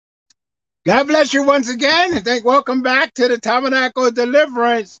God bless you once again. And welcome back to the Tabernacle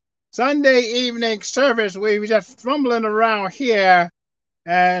Deliverance Sunday evening service. We were just fumbling around here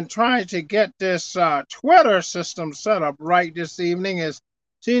and trying to get this Twitter system set up right this evening. It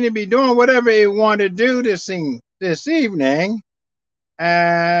seemed to be doing whatever it wanted to do this evening.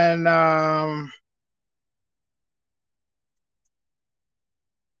 And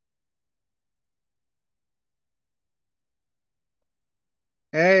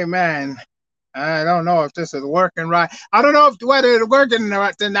amen. I don't know if this is working right. I don't know if whether it's working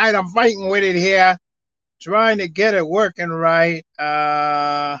right tonight. I'm fighting with it here, trying to get it working right.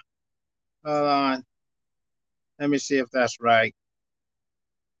 Hold on. Let me see if that's right.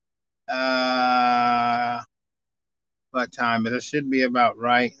 Uh, what time? It should be about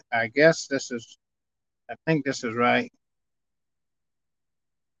right. I guess this is. I think this is right.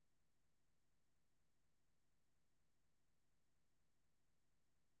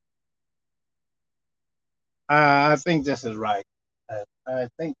 I think this is right. I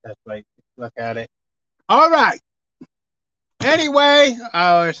think that's right. Look at it. All right. Anyway,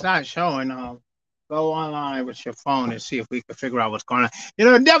 oh, it's not showing. Go online with your phone and see if we can figure out what's going on. You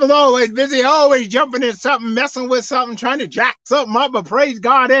know, the devil's always busy, always jumping in something, messing with something, trying to jack something up. But praise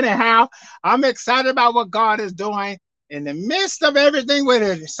God, anyhow. I'm excited about what God is doing in the midst of everything. With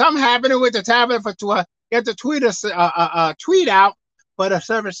it, something happening with the tablet to get the tweet out for the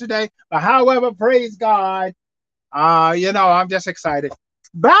service today. But however, praise God. I'm just excited.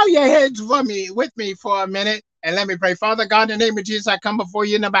 Bow your heads for me with me for a minute and let me pray. Father God, in the name of Jesus, I come before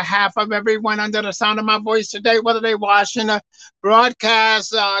you on behalf of everyone under the sound of my voice today, whether they watching a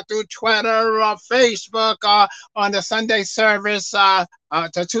broadcast through Twitter or Facebook on the Sunday service, the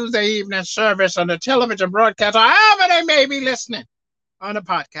Tuesday evening service on the television broadcast, or however they may be listening on the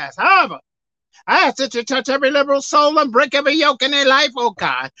podcast. However, I ask that you touch every liberal soul and break every yoke in their life, oh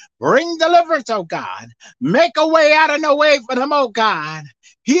God. Bring deliverance, oh God. Make a way out of no way for them, oh God.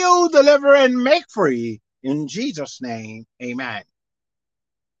 Heal, deliver, and make free. In Jesus' name, amen.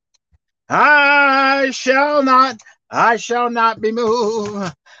 I shall not, I shall not be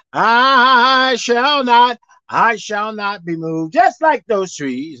moved. I shall not be moved. Just like those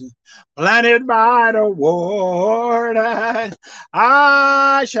trees planted by the water,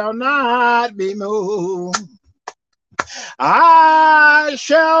 I shall not be moved. I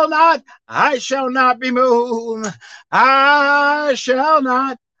shall not be moved. I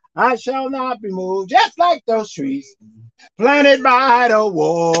shall not be moved. Just like those trees planted by the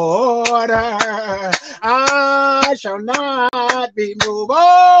water. I shall not be moved.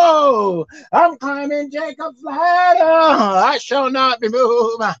 Oh, I'm climbing Jacob's ladder. I shall not be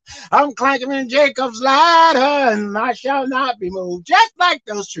moved. I'm climbing Jacob's ladder, and I shall not be moved. Just like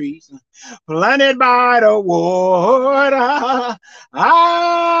those trees planted by the water.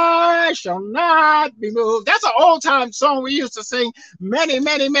 I shall not be moved. That's an old time song we used to sing many,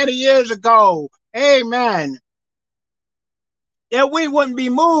 many, many years ago. Amen. That we wouldn't be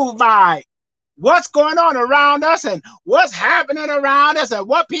moved by what's going on around us and what's happening around us and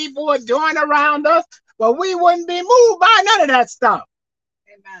what people are doing around us, but we wouldn't be moved by none of that stuff.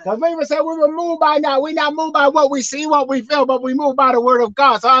 Because we would say we were moved by now. We're not moved by what we see, what we feel, but we move by the word of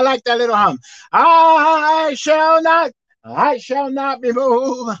God. So I like that little hum. I shall not, I shall not be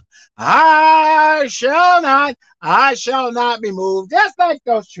moved. I shall not be moved. Just like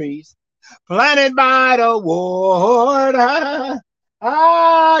those trees planted by the water.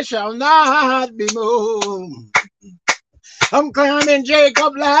 I shall not be moved. I'm climbing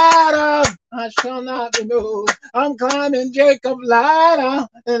Jacob's ladder. I shall not be moved. I'm climbing Jacob's ladder,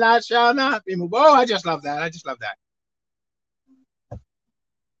 and I shall not be moved. Oh, I just love that. I just love that.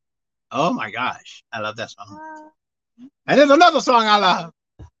 Oh my gosh, I love that song. And there's another song I love.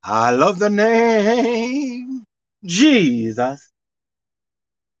 I love the name Jesus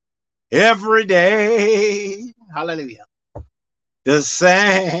every day. Hallelujah. The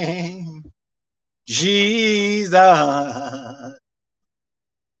same Jesus.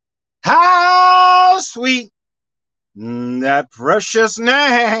 How sweet that precious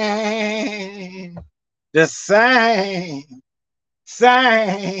name. The same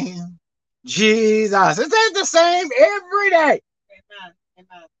Jesus. It ain't the same every day. Amen.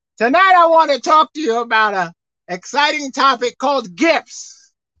 Amen. Tonight I want to talk to you about an exciting topic called gifts.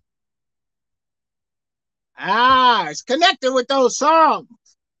 It's connected with those songs.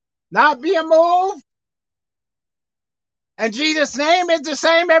 Not being moved. And Jesus' name is the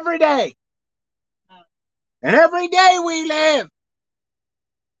same every day. And every day we live.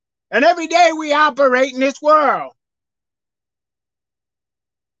 And every day we operate in this world.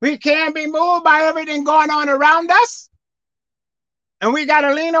 We can't be moved by everything going on around us. And we got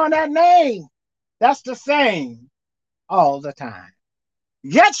to lean on that name. That's the same all the time.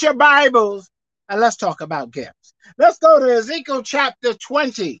 Get your Bibles and let's talk about gifts. Let's go to Ezekiel chapter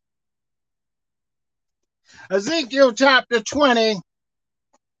 20. Ezekiel chapter 20.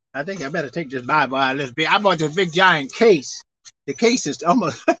 I think I better take this Bible out. I bought this big giant case. The case is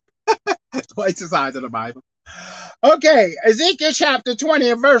almost twice the size of the Bible. Okay, Ezekiel chapter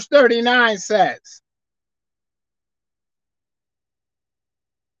 20 and verse 39 says,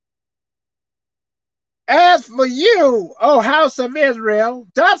 as for you, O house of Israel,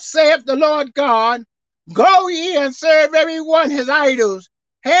 thus saith the Lord God, go ye and serve every one his idols.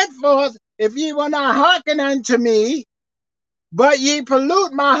 Henceforth, if ye will not hearken unto me, but ye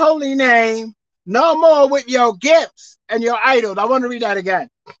pollute my holy name, no more with your gifts and your idols. I want to read that again.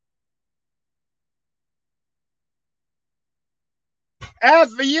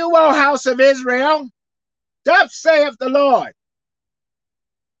 As for you, O house of Israel, thus saith the Lord.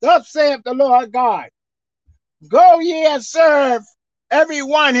 Thus saith the Lord God. Go ye and serve every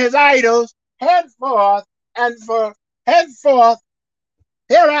one his idols, henceforth and for henceforth,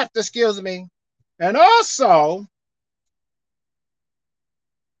 hereafter, excuse me. And also,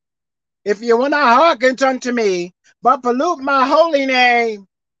 if you will not hearken unto me, but pollute my holy name,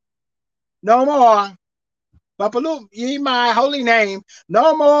 no more, but pollute ye my holy name,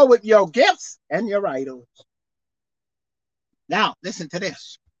 no more with your gifts and your idols. Now, listen to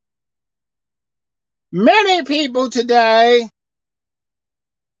this. Many people today,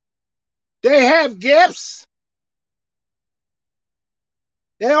 they have gifts.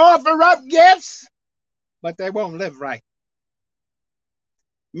 They offer up gifts, but they won't live right.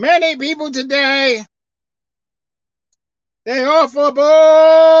 Many people today, they offer up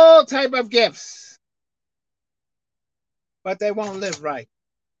all type of gifts, but they won't live right.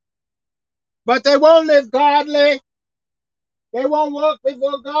 But they won't live godly. They won't walk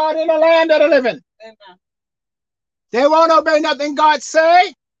before God in the land of the living. Amen. They won't obey nothing God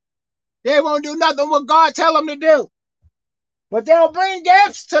say. They won't do nothing what God tell them to do. But they'll bring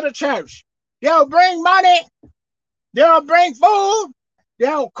gifts to the church. They'll bring money. They'll bring food.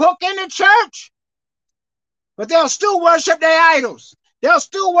 They'll cook in the church. But they'll still worship their idols. They'll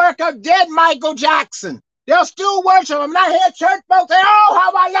still worship dead Michael Jackson. They'll still worship him. Not hear church folks say, oh,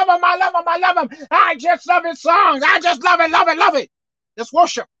 how I love him, I love him, I love him. I just love his songs. I just love it, love it, love it. It's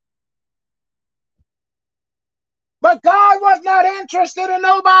worship. But God was not interested in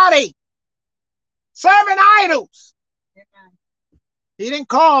nobody serving idols. Amen. He didn't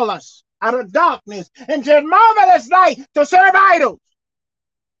call us out of darkness into marvelous light to serve idols.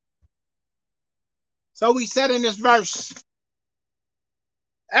 So we said in this verse,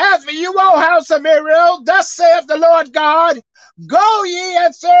 as for you, O house of Israel, thus saith the Lord God, go ye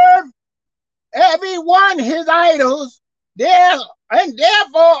and serve every one his idols, and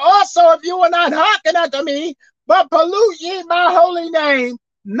therefore also if you will not hearken unto me, but pollute ye my holy name,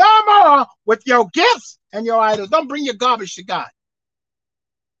 no more with your gifts and your idols. Don't bring your garbage to God.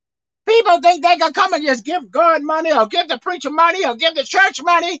 People think they can come and just give God money or give the preacher money or give the church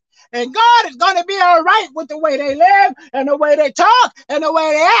money, and God is going to be all right with the way they live and the way they talk and the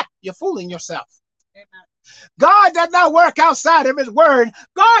way they act. You're fooling yourself. Amen. God does not work outside of his word.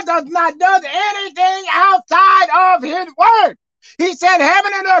 God does not do anything outside of his word. He said,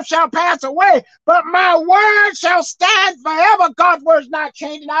 heaven and earth shall pass away, but my word shall stand forever. God's word's not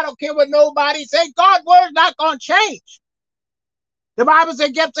changing. I don't care what nobody say. God's word's not going to change. The Bible says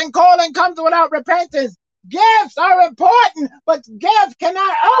gifts and calling comes without repentance. Gifts are important, but gifts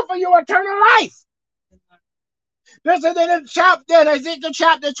cannot offer you eternal life. This is in the chapter, Ezekiel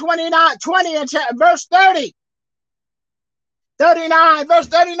chapter 29, 20 and verse 30. 39, verse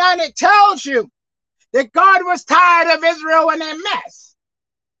 39, it tells you that God was tired of Israel and their mess.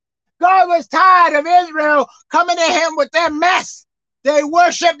 God was tired of Israel coming to him with their mess. They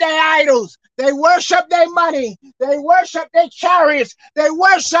worship their idols. They worship their money. They worship their chariots. They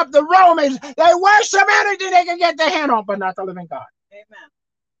worship the Romans. They worship anything they can get their hand on, but not the living God. Amen.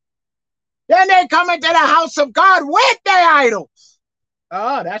 Then they come into the house of God with their idols.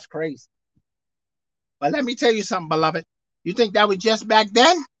 Oh, that's crazy. But let me tell you something, beloved. You think that was just back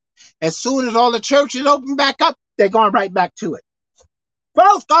then? As soon as all the churches open back up, they're going right back to it.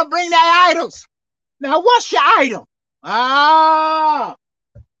 Folks, don't bring their idols. Now, what's your idol?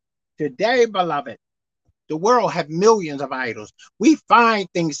 Today, beloved, the world have millions of idols. We find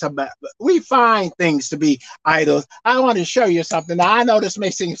things to be idols. I want to show you something. Now, I know this may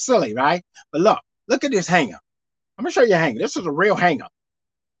seem silly, right? But look at this hanger. I'm going to show you a hanger. This is a real hanger.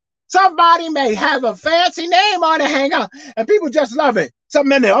 Somebody may have a fancy name on the hanger, and people just love it. Some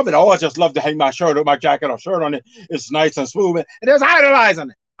men of it, oh, I just love to hang my shirt or my jacket or shirt on it. It's nice and smooth. And there's idolizing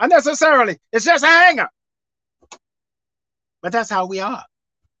it unnecessarily. It's just a hanger. But that's how we are.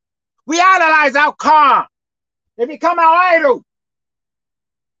 We idolize our car. They become our idol.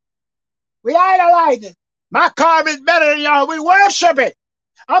 We idolize it. My car is better than y'all. We worship it.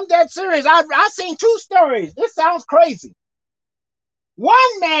 I'm dead serious. I've seen 2 stories. This sounds crazy.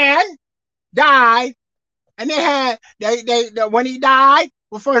 One man died, and when he died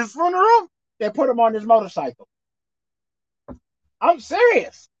before his funeral, they put him on his motorcycle. I'm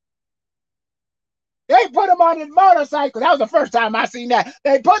serious. They put him on his motorcycle. That was the first time I seen that.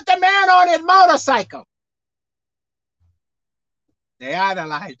 They put the man on his motorcycle. They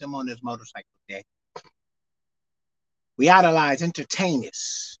idolized him on his motorcycle. We idolize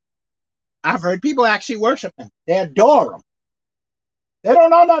entertainers. I've heard people actually worship him. They adore him. They don't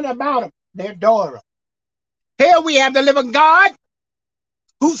know nothing about him. They adore him. Here we have the living God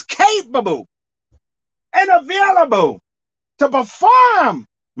who's capable and available to perform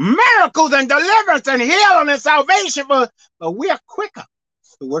miracles and deliverance and healing and salvation, but we're quicker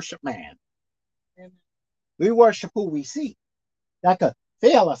to worship man. Amen. We worship who we see. That could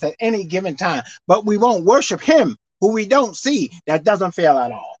fail us at any given time, but we won't worship him who we don't see that doesn't fail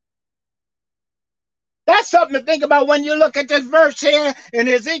at all. That's something to think about when you look at this verse here in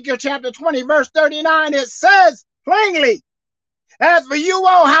Ezekiel chapter 20, verse 39. It says plainly, as for you,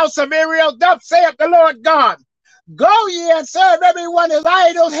 O house of Israel, thus saith the Lord God, go ye and serve everyone his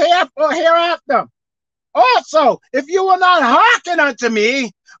idols hereafter. Also, if you will not hearken unto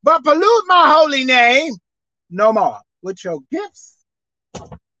me, but pollute my holy name, no more with your gifts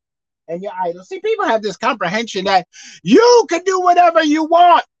and your idols. See, people have this comprehension that you can do whatever you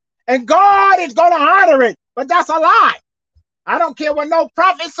want and God is going to honor it, but that's a lie. I don't care what no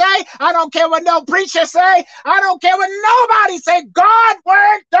prophet say. I don't care what no preacher say. I don't care what nobody say. God's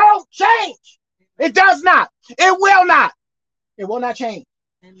word don't change. It does not. It will not. It will not change.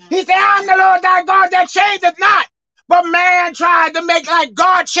 Amen. He said, I'm the Lord thy God that changeth not. But man tried to make like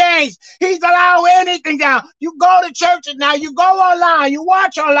God changed. He's allowed anything down. You go to churches now. You go online. You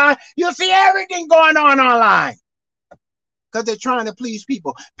watch online. You'll see everything going on online. Because they're trying to please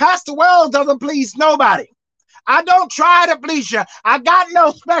people. Pastor Wells doesn't please nobody. I don't try to please you. I got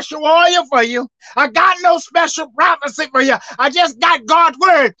no special oil for you. I got no special prophecy for you. I just got God's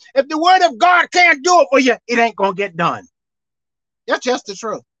word. If the word of God can't do it for you, it ain't going to get done. That's just the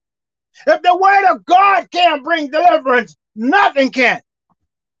truth. If the word of God can't bring deliverance, nothing can.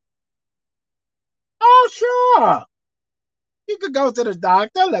 Oh, sure. You could go to the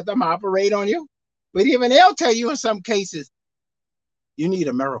doctor, let them operate on you. But even they'll tell you in some cases, you need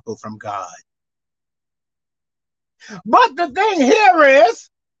a miracle from God. But the thing here is,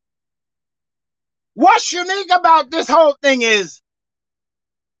 what's unique about this whole thing is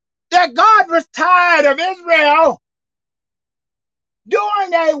that God was tired of Israel doing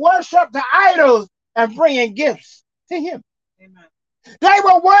their worship to idols and bringing gifts to him. Amen. They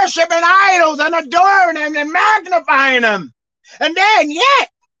were worshiping idols and adoring them and magnifying them. And then yet,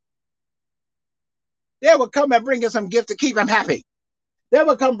 they would come and bring us some gift to keep them happy. They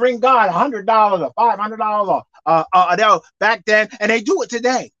would come bring God $100 or $500 or back then, and they do it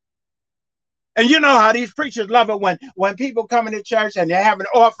today. And you know how these preachers love it when people come into church and they're having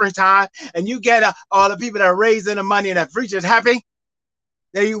offering time, and you get all the people that are raising the money and the preacher's happy.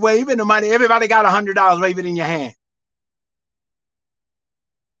 They waving the money. Everybody got $100, wave it in your hand.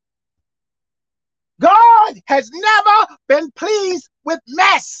 God has never been pleased with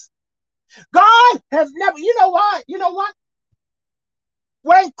mess. God has never, you know what? You know what?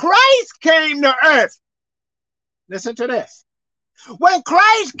 When Christ came to earth, listen to this. When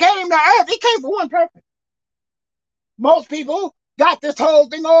Christ came to earth, he came for one purpose. Most people got this whole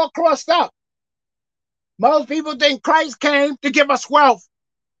thing all crossed up. Most people think Christ came to give us wealth,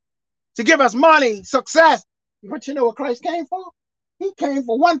 to give us money, success. But you know what Christ came for? He came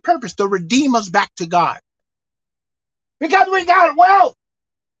for one purpose, to redeem us back to God. Because we got wealth.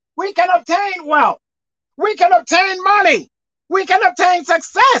 We can obtain wealth. We can obtain money. We can obtain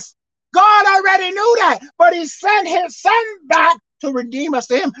success. God already knew that, but he sent his son back to redeem us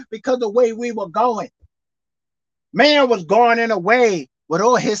to him because of the way we were going. Man was going in a way with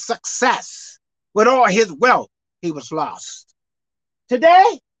all his success, with all his wealth, he was lost.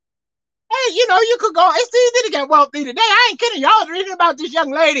 Today, hey, you know, you could go, it's easy to get wealthy today. I ain't kidding. Y'all was reading about this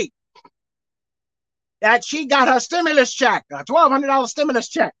young lady that she got her stimulus check, a $1,200 stimulus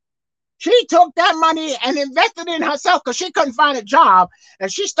check. She took that money and invested in herself because she couldn't find a job.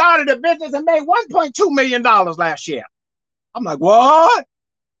 And she started a business and made $1.2 million last year. I'm like, what?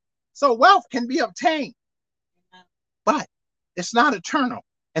 So wealth can be obtained. But It's not eternal,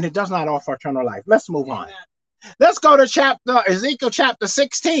 and it does not offer eternal life. Let's move on. Let's go to Ezekiel chapter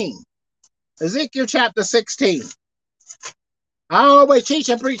 16. Ezekiel chapter 16. I always teach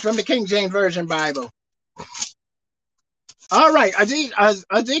and preach from the King James Version Bible. All right,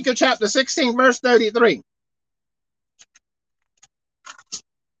 Ezekiel chapter 16, verse 33.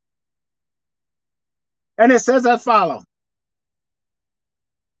 And it says as follows.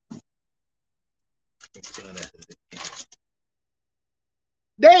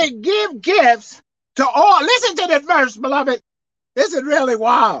 They give gifts to all. Listen to this verse, beloved. This is really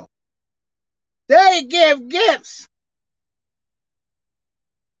wild. They give gifts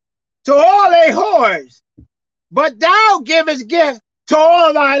to all thy whores, but thou givest gift to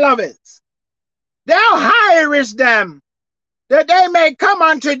all thy lovers. Thou hirest them, that they may come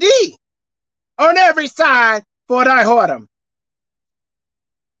unto thee on every side for thy whoredom.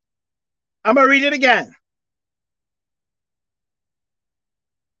 I'm going to read it again.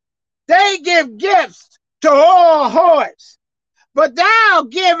 They give gifts to all whores, but thou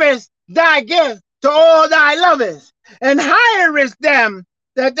givest thy gift to all thy lovers, and hirest them,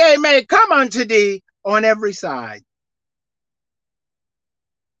 that they may come unto thee on every side.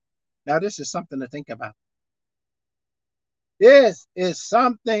 Now, this is something to think about. This is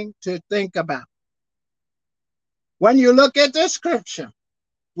something to think about. When you look at this scripture,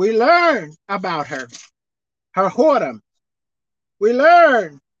 we learn about her whoredom. We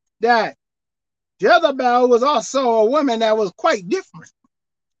learn that Jezebel was also a woman that was quite different.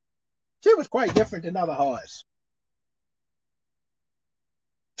 She was quite different than other whores.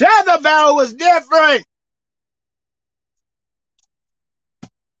 Jezebel was different.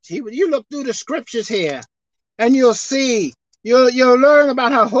 See, when you look through the scriptures here, and you'll see, you'll learn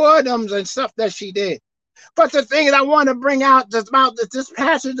about her whoredoms and stuff that she did. But the thing that I want to bring out about this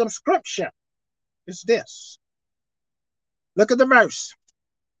passage of scripture is this. Look at the verse.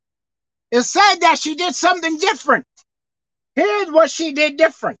 It said that she did something different. Here's what she did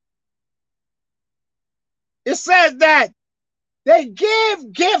different. It says that they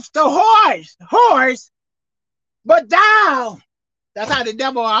give gifts to whores, but thou, that's how the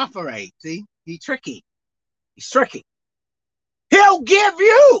devil operates, see? He's tricky. He's tricky. He'll give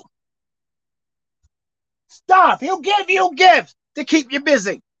you stuff. He'll give you gifts to keep you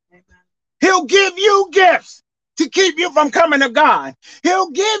busy. He'll give you gifts to keep you from coming to God. He'll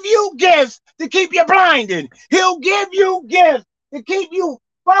give you gifts to keep you blinded. He'll give you gifts to keep you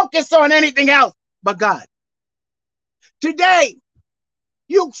focused on anything else but God. Today,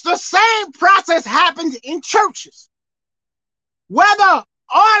 the same process happens in churches, whether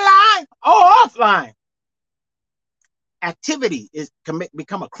online or offline. Activity is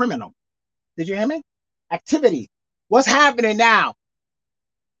become a criminal. Did you hear me? Activity. What's happening now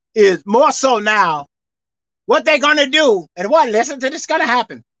is more so now what they're going to do. And what? Listen to this going to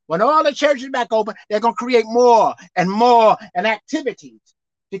happen. When all the churches back open, they're going to create more and activities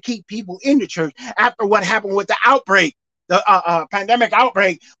to keep people in the church. After what happened with the outbreak, the pandemic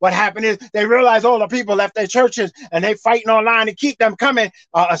outbreak, what happened is they realized all the people left their churches and they fighting online to keep them coming.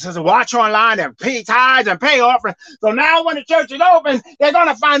 So watch online and pay tithes and pay offerings. So now when the church is open, they're going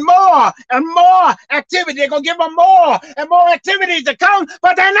to find more and more activity. They're going to give them more and more activities to come,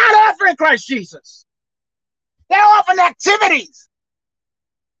 but they're not offering Christ Jesus. They're offering activities.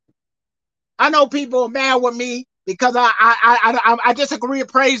 I know people are mad with me because I disagree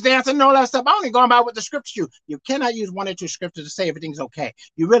with praise dancing and all that stuff. I'm only going by what the scriptures. You cannot use one or two scriptures to say everything's okay.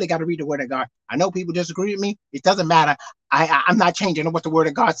 You really got to read the word of God. I know people disagree with me. It doesn't matter. I'm not changing what the word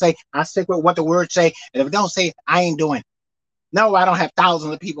of God say. I stick with what the word say. And if it don't say, I ain't doing it. No, I don't have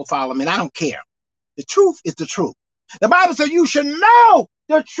thousands of people following me. And I don't care. The truth is the truth. The Bible says you should know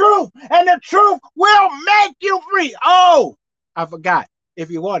the truth, and the truth will make you free. Oh, I forgot.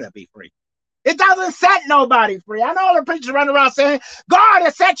 If you want to be free. It doesn't set nobody free. I know the preachers run around saying, God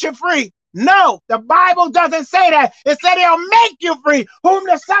has set you free. No, the Bible doesn't say that. It said he'll make you free. Whom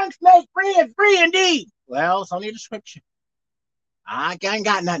the Son makes free is free indeed. Well, it's only the scripture. I ain't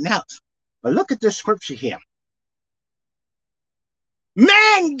got nothing else. But look at this scripture here.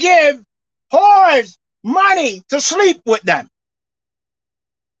 Men give whores money to sleep with them.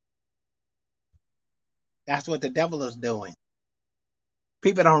 That's what the devil is doing.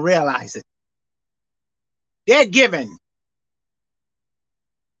 People don't realize it. They're giving.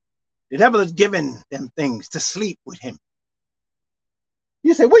 The devil is giving them things to sleep with him.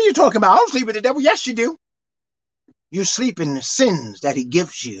 You say, what are you talking about? I don't sleep with the devil. Yes, you do. You sleep in the sins that he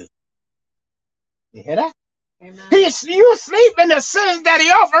gives you. You hear that? Amen. You sleep in the sins that he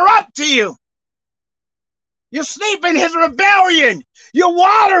offer up to you. You sleep in his rebellion. You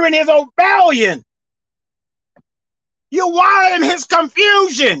water in his rebellion. You wallow in his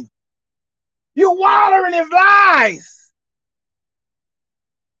confusion. You wallow in his lies.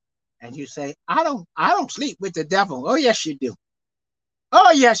 And you say, I don't sleep with the devil. Oh, yes, you do.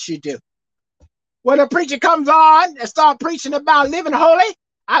 Oh, yes, you do. When a preacher comes on and start preaching about living holy,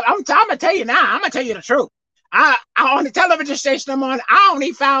 I'm going to tell you now, I'm going to tell you the truth. I on the television station I'm on, I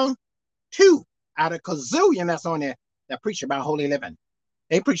only found 2 out of gazillion that's on there that preach about holy living.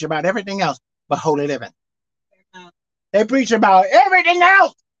 They preach about everything else but holy living. They preach about everything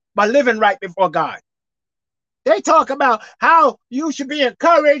else but living right before God. They talk about how you should be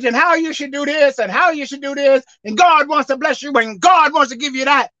encouraged and how you should do this and how you should do this. And God wants to bless you and God wants to give you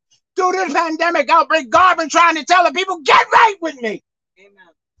that. Through this pandemic outbreak, God been trying to tell the people, get right with me. Amen.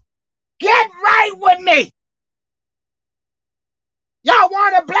 Get right with me. Y'all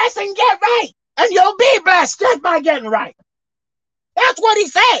want a blessing? Get right. And you'll be blessed just by getting right. That's what he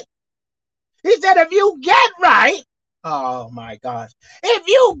said. He said, if you get right, oh my gosh. If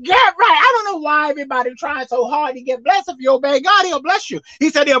you get right, I don't know why everybody trying so hard to get blessed. If you obey God, he'll bless you.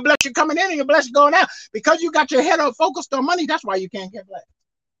 He said he'll bless you coming in and he'll bless you going out. Because you got your head on focused on money, that's why you can't get blessed.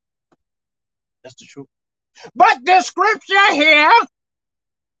 That's the truth. But the scripture here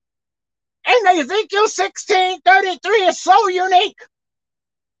in Ezekiel 16:33 is so unique.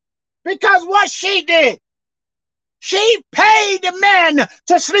 Because what she did, she paid the men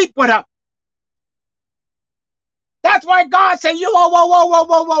to sleep with her. That's why God said,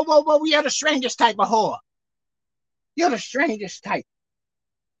 whoa, you're the strangest type of whore. You're the strangest type.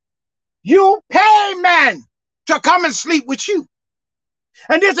 You pay men to come and sleep with you.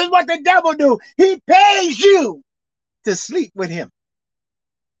 And this is what the devil do. He pays you to sleep with him.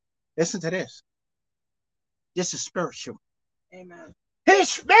 Listen to this. This is spiritual. Amen. He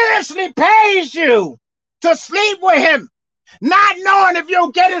spiritually pays you to sleep with him, not knowing if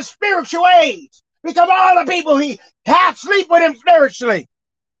you'll get his spiritual aids. Because all the people he have sleep with him spiritually.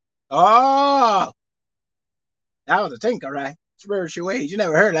 Oh, that was a tinker, right? Spiritual age. You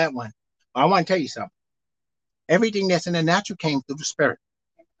never heard that one. I want to tell you something. Everything that's in the natural came through the spirit.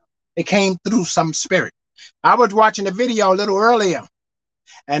 It came through some spirit. I was watching a video a little earlier,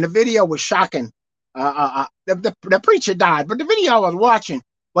 and the video was shocking. The preacher died, but the video I was watching,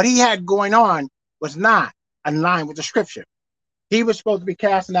 what he had going on was not in line with the scripture. He was supposed to be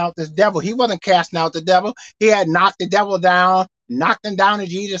casting out this devil. He wasn't casting out the devil. He had knocked the devil down, knocked him down in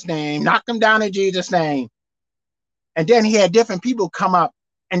Jesus' name, knocked him down in Jesus' name. And then he had different people come up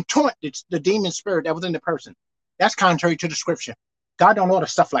and taunt the demon spirit that was in the person. That's contrary to the scripture. God don't order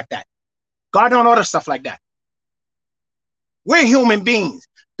stuff like that. God don't order stuff like that. We're human beings.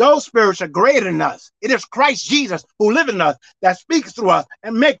 Those spirits are greater than us. It is Christ Jesus who lives in us that speaks through us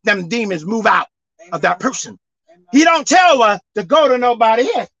and make them demons move out of that person. He don't tell us to go to nobody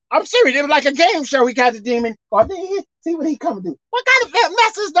else. I'm serious. It was like a game show. He got the demon. See what he come to do. What kind of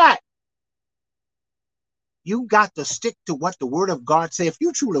mess is that? You got to stick to what the word of God says if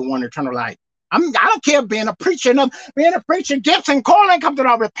you truly want eternal life. I don't care being a preacher. Being a preacher, gifts and calling come to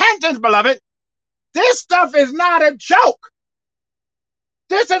our repentance, beloved. This stuff is not a joke.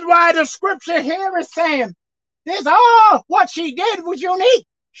 This is why the scripture here is saying, what she did was unique.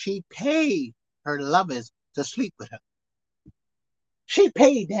 She paid her lovers to sleep with her. She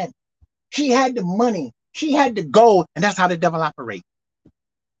paid them. She had the money. She had the gold, and that's how the devil operates.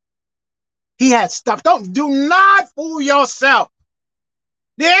 He had stuff. Do not fool yourself.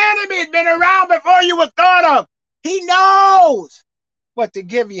 The enemy has been around before you were thought of. He knows what to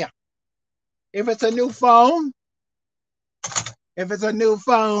give you. If it's a new phone,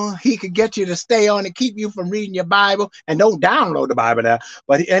 he could get you to stay on and keep you from reading your Bible. And don't download the Bible now.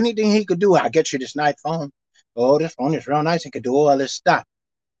 But anything he could do, I'll get you this nice phone. Oh, this phone is real nice. He could do all this stuff.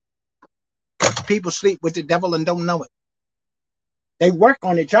 People sleep with the devil and don't know it. They work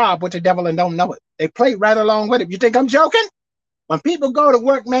on the job with the devil and don't know it. They play right along with it. You think I'm joking? When people go to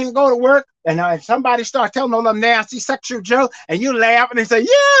work, men go to work, and somebody starts telling all them nasty sexual jokes, and you laugh and they say,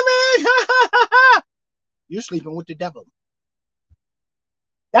 yeah, man, you're sleeping with the devil.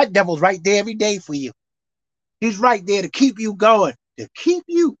 That devil's right there every day for you. He's right there to keep you going, to keep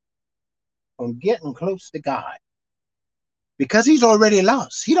you from getting close to God. Because he's already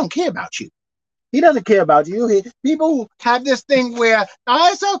lost. He don't care about you. He doesn't care about you. People have this thing where,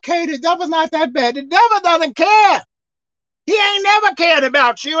 it's okay, the devil's not that bad. The devil doesn't care. He ain't never cared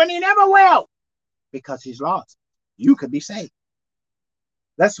about you, and he never will. Because he's lost. You could be saved.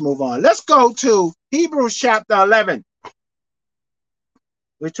 Let's move on. Let's go to Hebrews chapter 11.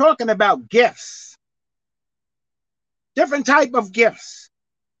 We're talking about gifts. Different type of gifts.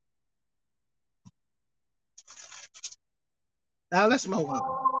 Now let's move on.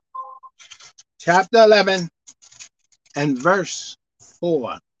 Chapter 11. and verse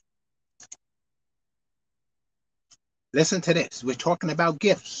 4. Listen to this. We're talking about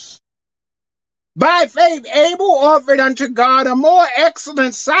gifts. By faith, Abel offered unto God a more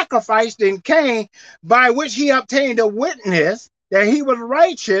excellent sacrifice than Cain, by which he obtained a witness that he was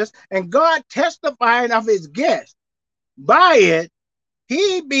righteous, and God testifying of his gift. By it,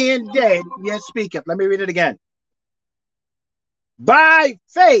 he being dead, yet speaketh. Let me read it again. By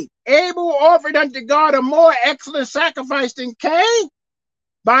faith, Abel offered unto God a more excellent sacrifice than Cain,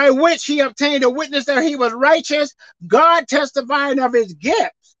 by which he obtained a witness that he was righteous, God testifying of his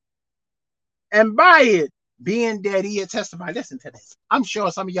gifts. And by it, being dead, he had testified. Listen to this. I'm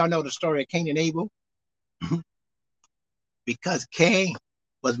sure some of y'all know the story of Cain and Abel. Because Cain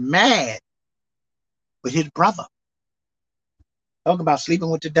was mad with his brother. Talk about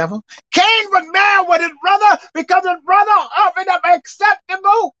sleeping with the devil. Cain was mad with his brother because his brother offered up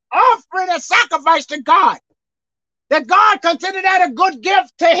acceptable offering and sacrifice to God. That God considered that a good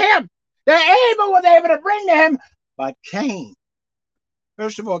gift to him. That Abel was able to bring to him. But Cain,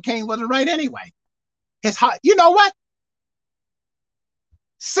 first of all, Cain wasn't right anyway. His heart, you know what?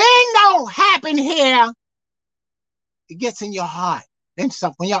 Sin don't happen here. It gets in your heart. Then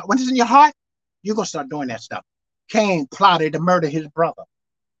stuff. When it's in your heart, you're going to start doing that stuff. Cain plotted to murder his brother.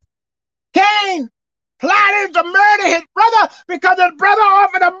 Cain plotted to murder his brother because his brother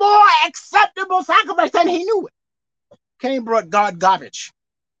offered a more acceptable sacrifice than he knew it. Cain brought God garbage.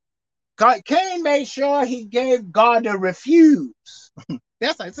 Cain made sure he gave God a refuse.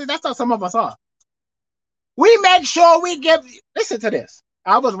 That's how some of us are. We make sure we give. Listen to this.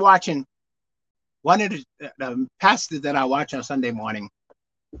 I was watching one of the pastors that I watch on Sunday morning.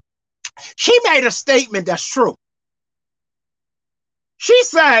 She made a statement that's true. She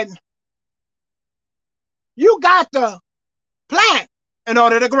said, you got to plant in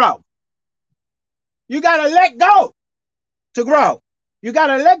order to grow. You got to let go to grow. You got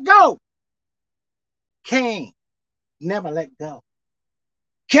to let go. Cain never let go.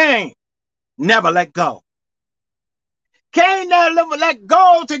 Cain never let go. Cain never let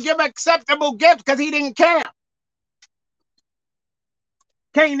go to give acceptable gifts because he didn't care.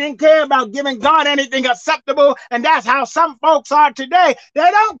 Cain didn't care about giving God anything acceptable, and that's how some folks are today. They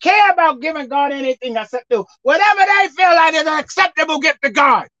don't care about giving God anything acceptable. Whatever they feel like is an acceptable gift to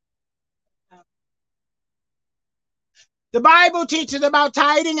God. The Bible teaches about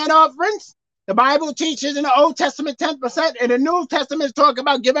tithing and offerings. The Bible teaches in the Old Testament 10%, and the New Testament talk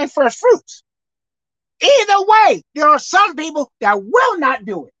about giving first fruits. Either way, there are some people that will not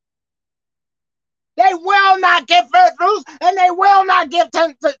do it. They will not give first fruits, and they will not give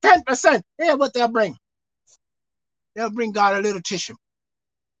 10%. Here's what they'll bring. They'll bring God a little tissue.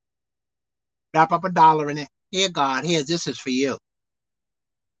 Wrap up $1 in it. Here, God, here, this is for you.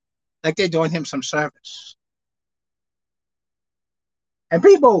 Like they're doing him some service. And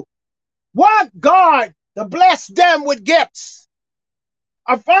people want God to bless them with gifts.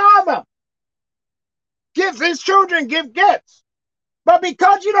 A father gives his children gifts. But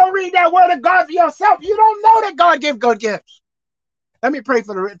because you don't read that word of God for yourself, you don't know that God gives good gifts. Let me pray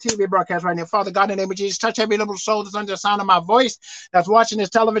for the TV broadcast right now. Father God, in the name of Jesus, touch every little soul that's under the sound of my voice that's watching this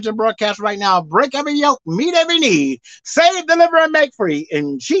television broadcast right now. Break every yoke, meet every need, save, deliver, and make free.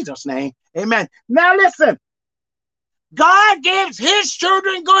 In Jesus' name, amen. Now listen, God gives his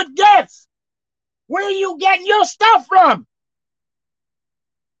children good gifts. Where are you getting your stuff from?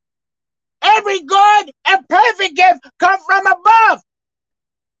 Every good and perfect gift comes from above.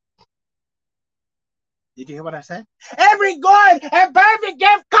 Did you hear what I said? Every good and perfect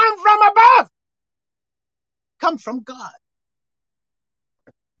gift comes from above. Comes from God.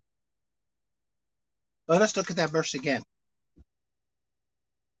 Well, let's look at that verse again.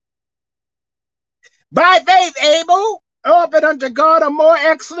 By faith, Abel offered unto God a more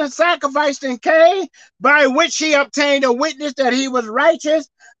excellent sacrifice than Cain, by which he obtained a witness that he was righteous,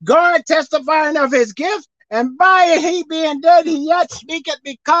 God testifying of his gifts, and by it he being dead, he yet speaketh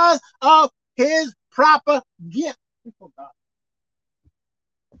because of his proper gift.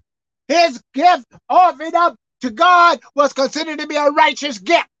 His gift offered up to God was considered to be a righteous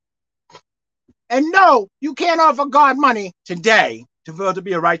gift. And no, you can't offer God money today to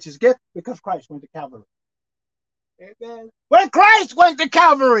be a righteous gift because Christ went to Calvary. Amen. When Christ went to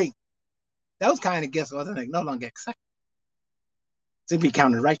Calvary, those kind of gifts wasn't no longer accepted to be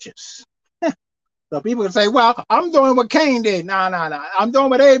counted righteous. So people can say, well, I'm doing what Cain did. No. I'm doing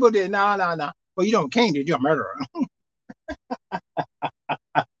what Abel did. No. Well, you doing what Cain did. You're a murderer.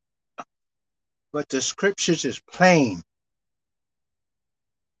 But the scriptures is plain.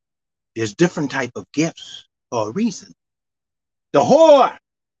 There's different type of gifts for a reason. The whore,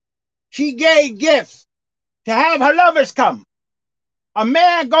 she gave gifts to have her lovers come. A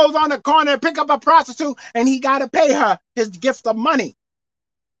man goes on the corner and pick up a prostitute, and he got to pay her his gift of money.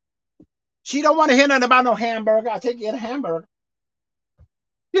 She don't want to hear nothing about no hamburger. I'll take you in a hamburger.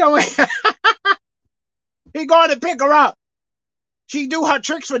 You know, he going to pick her up. She do her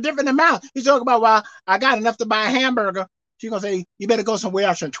tricks for different amounts. He's talking about, well, I got enough to buy a hamburger. She's going to say, you better go somewhere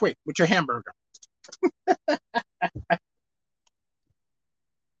else and trick with your hamburger.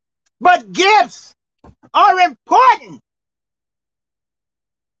 But gifts are important.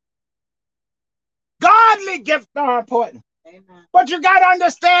 Godly gifts are important. Amen. But you got to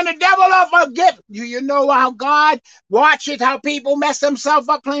understand the devil of a gift. You know how God watches how people mess themselves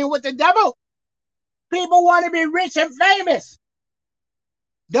up playing with the devil? People want to be rich and famous.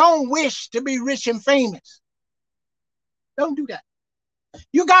 Don't wish to be rich and famous. Don't do that.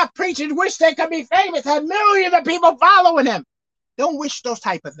 You got preachers wish they could be famous, have millions of people following them. Don't wish those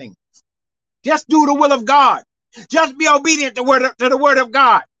type of things. Just do the will of God. Just be obedient to the word of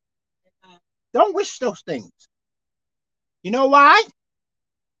God. Don't wish those things. You know why?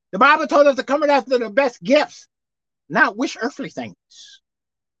 The Bible told us to come after the best gifts, not wish earthly things.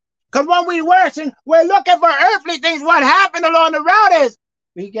 Because when we worship, we're looking for earthly things. What happened along the route is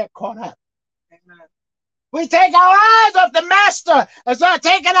we get caught up. Amen. We take our eyes off the master and start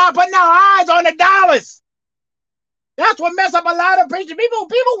putting our eyes on the dollars. That's what mess up a lot of preachers. People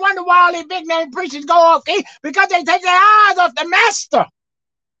wonder why all these big name preachers go off key, because they take their eyes off the master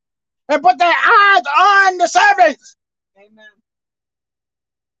and put their eyes on the servants. Amen.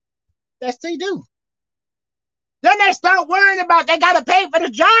 That's what they do. Then they start worrying about they got to pay for the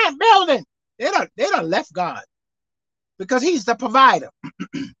giant building. They done left God, because he's the provider.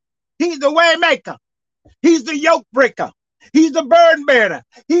 He's the way maker. He's the yoke breaker. He's the burden bearer.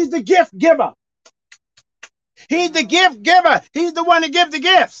 He's the gift giver. He's the gift giver. He's the one to give the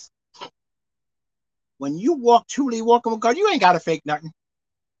gifts. When you truly walking with God, you ain't got to fake nothing.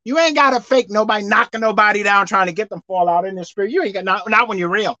 You ain't got to fake nobody, knocking nobody down, trying to get them fall out in the spirit. You ain't got, not when you're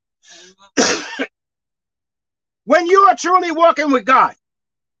real. When you are truly working with God,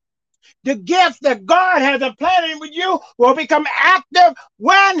 the gifts that God has implanted with you will become active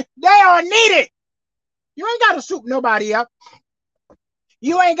when they are needed. You ain't got to soup nobody up.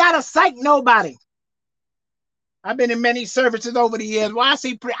 You ain't got to psych nobody. I've been in many services over the years where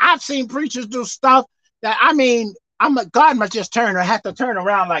I've seen preachers do stuff that, God must just have to turn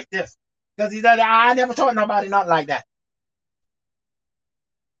around like this. Because I never taught nobody nothing like that.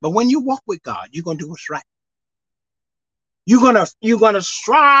 But when you walk with God, you're going to do what's right. You're gonna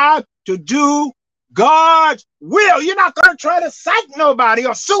strive to do God's will. You're not going to try to psych nobody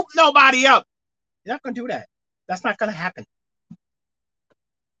or soup nobody up. You're not going to do that. That's not going to happen.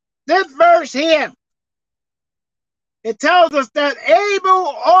 This verse here, it tells us that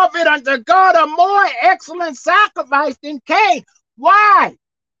Abel offered unto God a more excellent sacrifice than Cain. Why?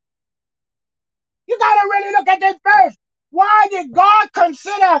 You got to really look at this verse. Why did God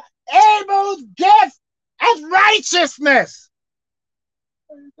consider Abel's gift as righteousness?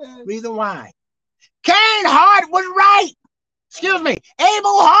 Reason why. Cain's heart was right. Excuse me.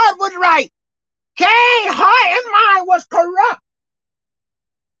 Abel's heart was right. Cain's heart and mind was corrupt.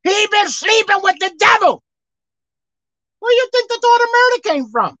 He been sleeping with the devil. Where do you think the thought of murder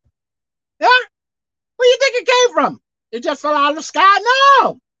came from? Yeah? Where do you think it came from? It just fell out of the sky?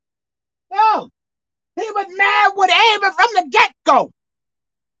 No. No. He was mad with Abel from the get-go.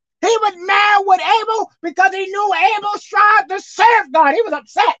 He was mad with Abel because he knew Abel tried to serve God. He was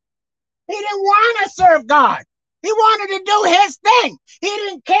upset. He didn't want to serve God. He wanted to do his thing. He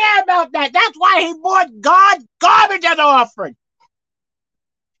didn't care about that. That's why he brought God garbage as an offering.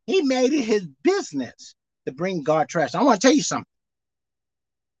 He made it his business to bring God trash. I want to tell you something.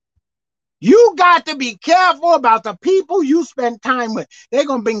 You got to be careful about the people you spend time with. They're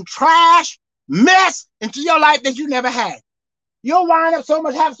going to bring trash, mess into your life that you never had. You'll wind up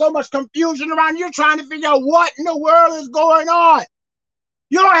have so much confusion around you trying to figure out what in the world is going on.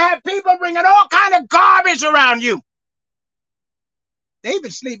 You'll have people bringing all kind of garbage around you. They've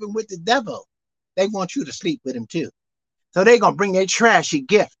been sleeping with the devil. They want you to sleep with him too. So they're going to bring their trashy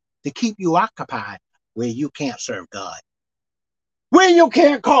gift to keep you occupied where you can't serve God, where you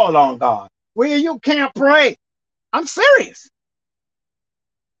can't call on God, where you can't pray. I'm serious.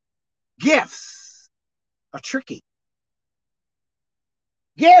 Gifts are tricky.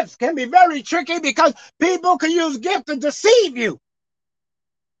 Gifts can be very tricky because people can use gifts to deceive you.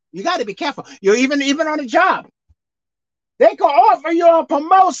 You got to be careful. You're even on a job. They can offer you a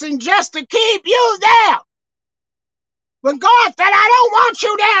promotion just to keep you there. When God said, I don't want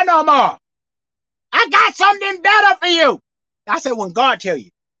you there no more. I got something better for you. I said, when God tell you.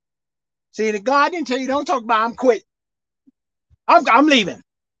 See, the God didn't tell you, don't talk about I'm quit. I'm leaving.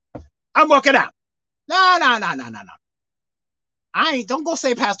 I'm walking out. No, no, no, no, no, no. Don't go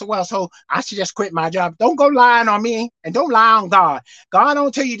say, Pastor Wells, so I should just quit my job. Don't go lying on me and don't lie on God. God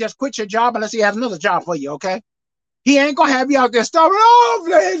don't tell you just quit your job unless he has another job for you, okay? He ain't gonna have you out there starving. Oh,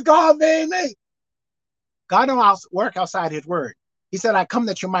 please, God, feed me. God don't work outside his word. He said, I come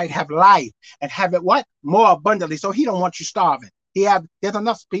that you might have life and have it what? More abundantly. So he don't want you starving. There's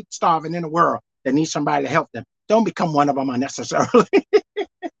enough people starving in the world that need somebody to help them. Don't become one of them unnecessarily.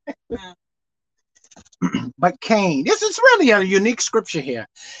 But Cain, this is really a unique scripture here.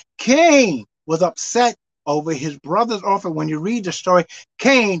 Cain was upset over his brother's offering. When you read the story,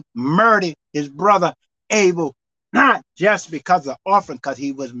 Cain murdered his brother Abel, not just because of offering, because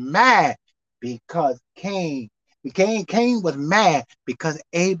he was mad because Cain was mad because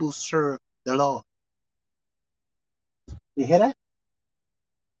Abel served the Lord. You hear that?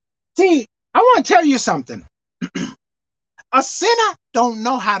 See, I want to tell you something. A sinner don't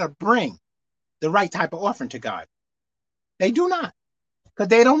know how to bring the right type of offering to God. They do not, because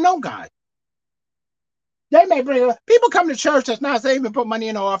they don't know God. They may bring people come to church that's not saved and put money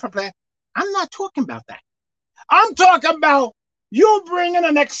in the offering plan. I'm not talking about that. I'm talking about you bringing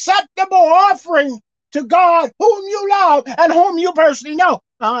an acceptable offering to God, whom you love and whom you personally know.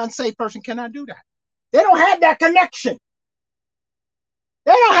 An unsaved person cannot do that. They don't have that connection.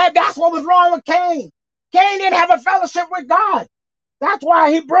 That's what was wrong with Cain. Cain didn't have a fellowship with God. That's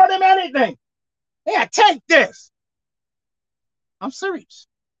why he brought him anything. Yeah, take this. I'm serious.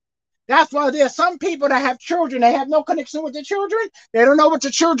 That's why there's some people that have children. They have no connection with their children. They don't know what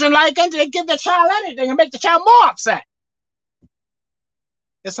the children like, and they give the child anything and make the child more upset.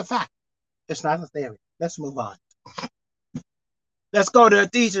 It's a fact. It's not a theory. Let's move on. Let's go to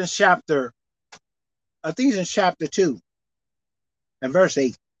Ephesians chapter 2 and verse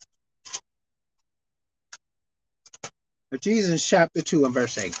 8. Ephesians chapter 2 and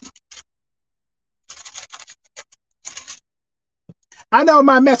verse 8. I know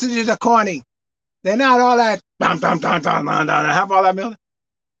my messages are corny. They're not all that. I have all that music.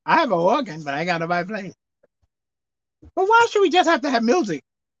 I have an organ, but I ain't got nobody playing. But why should we just have to have music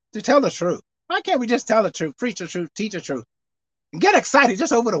to tell the truth? Why can't we just tell the truth, preach the truth, teach the truth, and get excited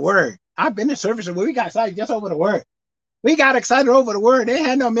just over the word? I've been in services where we got excited just over the word. We got excited over the word. They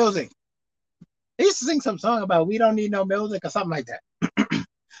had no music. They used to sing some song about we don't need no music or something like that.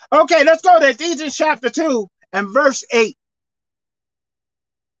 Okay, let's go to Ephesians chapter 2 and verse 8.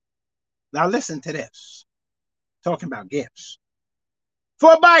 Now listen to this. Talking about gifts.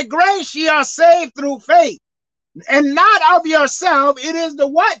 For by grace ye are saved through faith, and not of yourself. It is the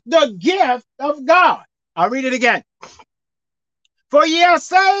what? The gift of God. I'll read it again. For ye are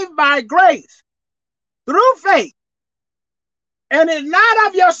saved by grace through faith, and it's not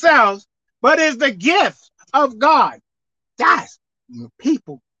of yourselves, but is the gift of God. That's when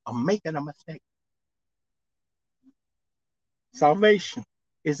people are making a mistake. Salvation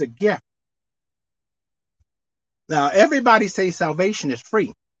is a gift. Now, everybody says salvation is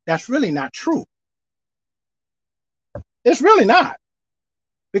free. That's really not true. It's really not.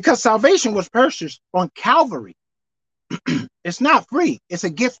 Because salvation was purchased on Calvary. It's not free. It's a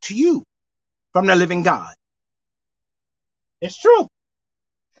gift to you from the living God. It's true.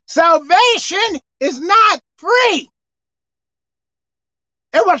 Salvation is not free.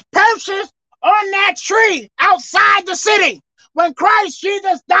 It was purchased on that tree outside the city when Christ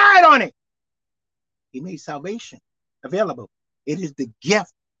Jesus died on it. He made salvation available. It is the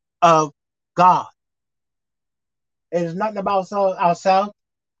gift of God. It is nothing about ourselves.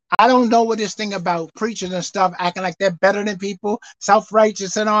 I don't know what this thing about preachers and stuff acting like they're better than people,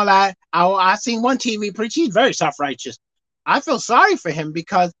 self-righteous and all that. I seen one TV preach. He's very self-righteous. I feel sorry for him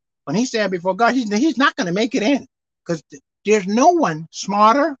because when he stand before God, he's not going to make it in because there's no one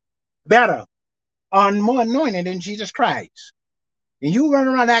smarter, better, or more anointed than Jesus Christ. And you run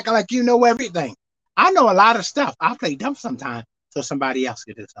around acting like you know everything. I know a lot of stuff. I play dumb sometimes so somebody else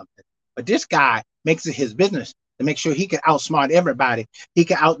can do something. But this guy makes it his business to make sure he can outsmart everybody. He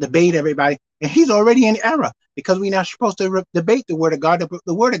can out-debate everybody. And he's already in error because we're not supposed to debate the word of God.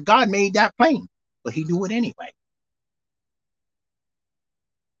 The word of God made that plain, but he do it anyway.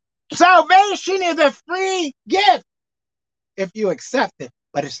 Salvation is a free gift if you accept it,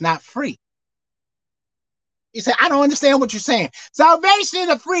 but it's not free. You say, I don't understand what you're saying. Salvation is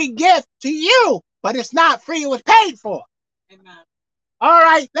a free gift to you, but it's not free. It was paid for. Amen. All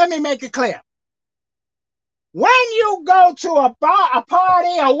right, let me make it clear. When you go to a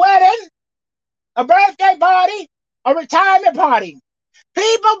party, a wedding, a birthday party, a retirement party,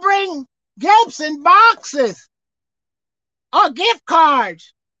 people bring gifts in boxes or gift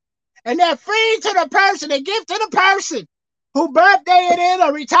cards. And they're free to the person. They give to the person whose birthday it is,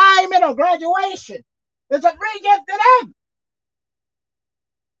 or retirement, or graduation. It's a free gift to them.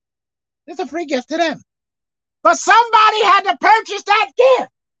 It's a free gift to them. But somebody had to purchase that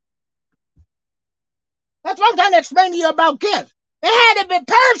gift. That's what I'm trying to explain to you about gifts. It had to be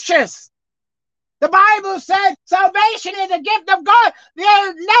purchased. The Bible said salvation is a gift of God.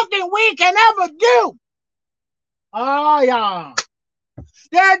 There's nothing we can ever do. Oh, yeah.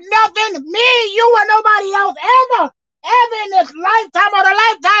 There's nothing me, you, or nobody else ever in this lifetime or the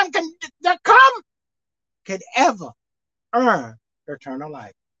lifetime to come could ever earn eternal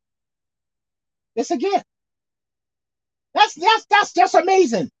life. It's a gift. That's just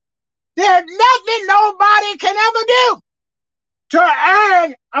amazing. There's nothing nobody can ever do to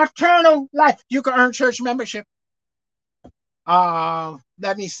earn eternal life. You can earn church membership.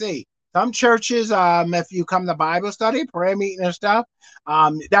 Let me see. Some churches, if you come to Bible study, prayer meeting and stuff,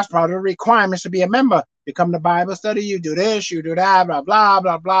 that's part of the requirements to be a member. You come to Bible study, you do this, you do that, blah, blah,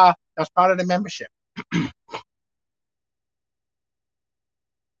 blah, blah. That's part of the membership.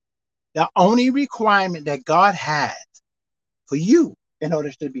 The only requirement that God has for you in order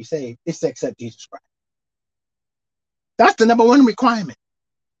to be saved is to accept Jesus Christ. That's the number one requirement.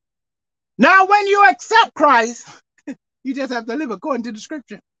 Now, when you accept Christ, you just have to live according to the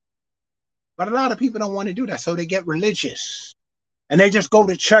scripture. But a lot of people don't want to do that, so they get religious. And they just go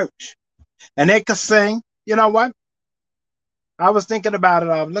to church. And they can sing. You know what? I was thinking about it.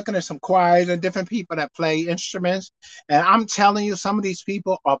 I was looking at some choirs and different people that play instruments. And I'm telling you, some of these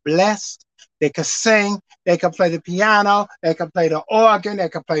people are blessed. They can sing. They can play the piano. They can play the organ. They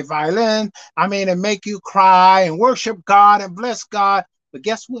can play violin. I mean, and make you cry and worship God and bless God. But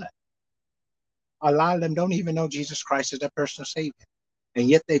guess what? A lot of them don't even know Jesus Christ is their personal Savior. And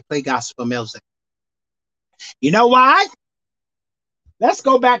yet they play gospel music. You know why? Let's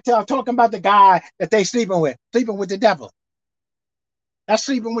go back to talking about the guy that they sleeping with the devil. That's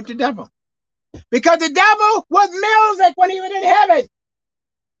sleeping with the devil. Because the devil was music when he was in heaven.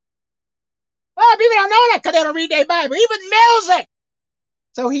 Oh, people don't know that because they don't read their Bible. He was music.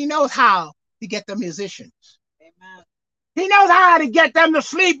 So he knows how to get the musicians. Amen. He knows how to get them to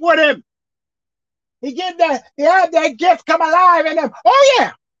sleep with him. He had that gift come alive in them. Oh,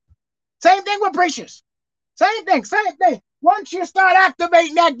 yeah. Same thing with preachers. Same thing. Once you start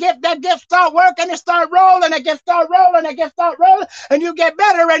activating that gift start working, it start rolling, that gift start rolling, and you get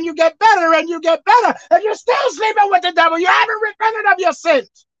better, and you get better, and you get better, and you're still sleeping with the devil. You haven't repented of your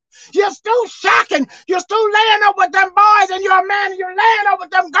sins. You're still shocking. You're still laying up with them boys, and you're a man, and you're laying up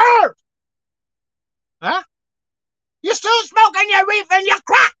with them girls. Huh? You're still smoking your reef and your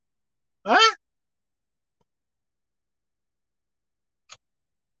crack. Huh?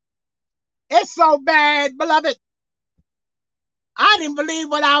 It's so bad, beloved. I didn't believe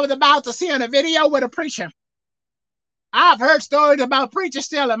what I was about to see in a video with a preacher. I've heard stories about preachers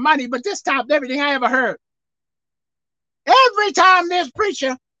stealing money, but this topped everything I ever heard. Every time this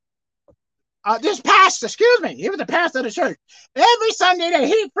preacher, this pastor, he was the pastor of the church. Every Sunday that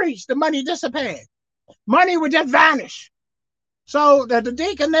he preached, the money disappeared. Money would just vanish. So the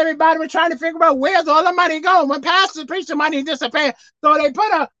deacon and everybody were trying to figure out where's all the money going. When pastors preach, the money disappeared. So they put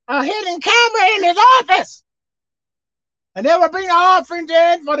a hidden camera in his office. And they would bring the offerings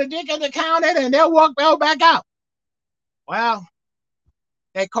in for the deacon to count it, and they'll walk back out. Well,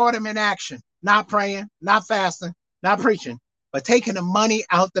 they caught him in action. Not praying, not fasting, not preaching, but taking the money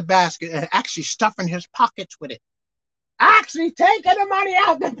out the basket and actually stuffing his pockets with it. Actually taking the money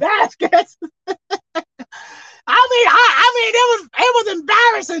out the baskets. I mean, it was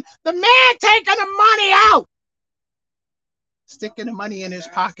embarrassing. The man taking the money out, sticking the money in his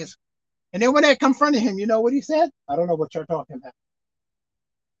pockets. And then when they confronted him, you know what he said? I don't know what you're talking about.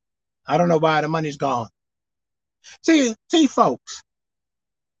 I don't know why the money's gone. See, folks,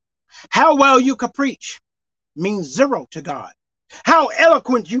 how well you can preach means zero to God. How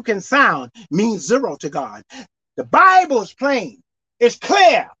eloquent you can sound means zero to God. The Bible is plain. It's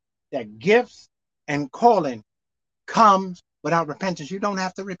clear that gifts and calling comes without repentance. You don't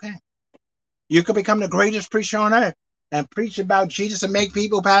have to repent. You could become the greatest preacher on earth and preach about Jesus and make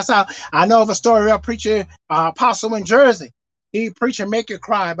people pass out. I know of a story of a preacher, apostle in Jersey. He preached and make you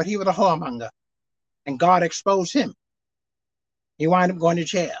cry, but he was a whoremonger. And God exposed him. He wound up going to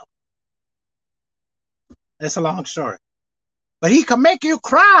jail. That's a long story. But he could make you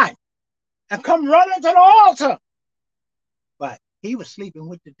cry and come running to the altar. But he was sleeping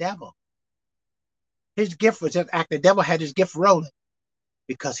with the devil. His gift was just the devil had his gift rolling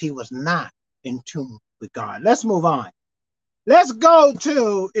because he was not in tune with God. Let's move on. Let's go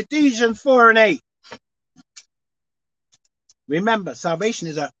to Ephesians 4:8. Remember, salvation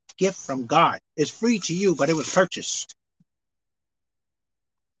is a gift from God. It's free to you, but it was purchased.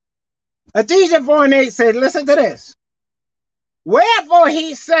 Ephesians 4:8 said, listen to this. Wherefore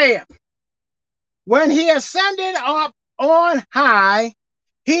he saith, when he ascended up on high,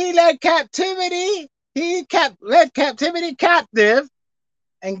 he led captivity captive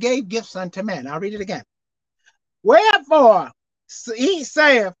and gave gifts unto men. I'll read it again. Wherefore he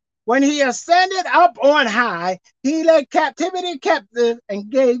saith, when he ascended up on high, he led captivity captive and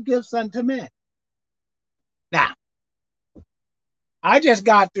gave gifts unto men. Now, I just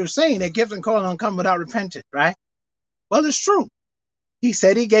got through saying that gifts and calling don't come without repentance, right? Well, it's true. He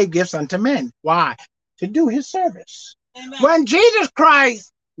said he gave gifts unto men. Why? To do his service. Amen. When Jesus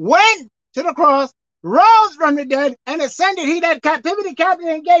Christ went to the cross, rose from the dead, and ascended, he led captivity captive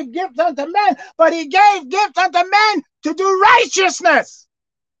and gave gifts unto men, but he gave gifts unto men to do righteousness.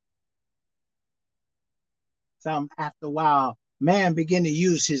 Some, after a while, man began to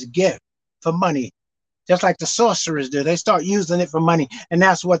use his gift for money, just like the sorcerers do. They start using it for money, and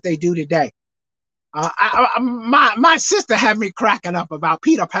that's what they do today. My sister had me cracking up about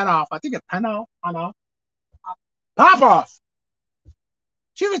Peter Panoff. I think it's Panoff. Popoff.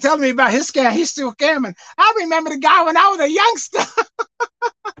 She was telling me about his scam. He's still scamming. I remember the guy when I was a youngster.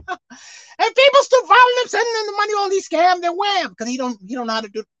 And people still following him, sending him the money, all these scams and wham, because he don't know how to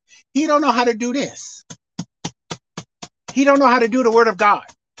do. He don't know how to do this. He don't know how to do the word of God.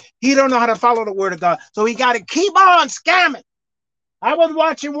 He don't know how to follow the word of God. So he got to keep on scamming. I was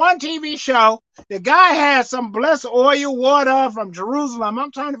watching one TV show. The guy had some blessed oil water from Jerusalem.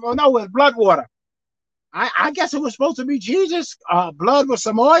 I'm trying to know, it was blood water. I guess it was supposed to be Jesus' blood with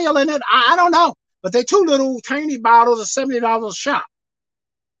some oil in it. I don't know. But they're two little tiny bottles of $70 a shot.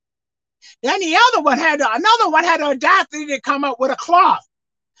 Then the other one had the audacity to come up with a cloth.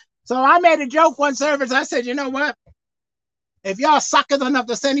 So I made a joke one service. I said, you know what? If y'all suckers enough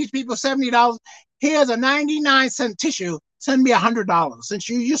to send these people $70, here's a 99-cent tissue. Send me $100. Since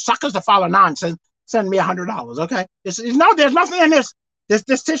you suckers to follow nonsense, send me $100. Okay? There's nothing in this.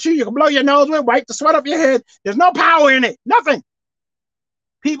 This tissue you can blow your nose with, wipe the sweat off your head. There's no power in it. Nothing.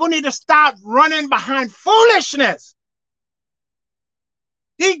 People need to stop running behind foolishness.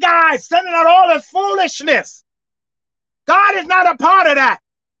 These guys sending out all this foolishness. God is not a part of that.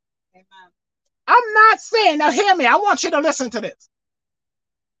 Amen. I'm not saying, now hear me, I want you to listen to this.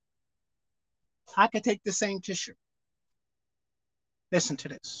 I could take the same tissue. Listen to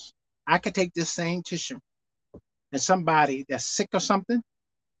this. I could take this same tissue and somebody that's sick or something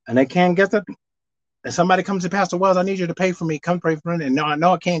and they can't get it, and somebody comes to Pastor Wells, I need you to pay for me, come pray for me, and no, I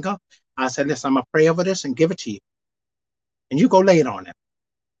know I can't go. I said, listen, I'm going to pray over this and give it to you. And you go lay it on them.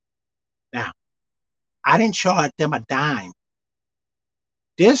 Now, I didn't charge them a dime.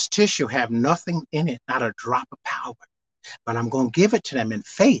 This tissue have nothing in it, not a drop of power. But I'm going to give it to them in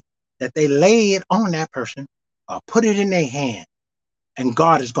faith that they lay it on that person or put it in their hand. And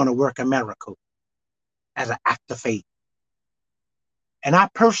God is going to work a miracle as an act of faith. And I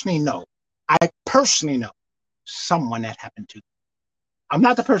personally know someone that happened to. I'm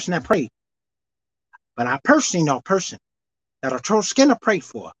not the person that prayed, but I personally know a person that Arturo Skinner prayed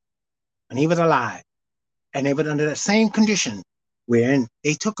for when he was alive. And they were under the same condition wherein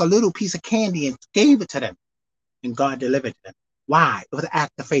they took a little piece of candy and gave it to them. And God delivered them. Why? It was an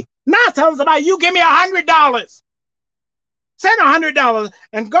act of faith. Not telling somebody, you give me $100. Send $100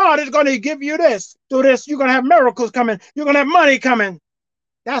 and God is going to give you this. Do this. You're going to have miracles coming. You're going to have money coming.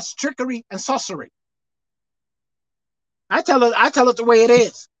 That's trickery and sorcery. I tell it the way it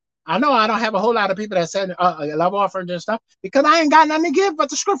is. I know I don't have a whole lot of people that send love offerings and stuff because I ain't got nothing to give but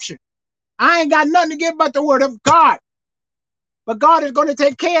the scripture. I ain't got nothing to give but the word of God. But God is going to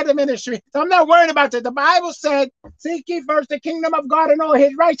take care of the ministry. So I'm not worried about that. The Bible said, seek ye first the kingdom of God and all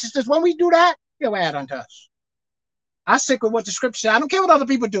his righteousness. When we do that, he'll add unto us. I stick with what the scripture says. I don't care what other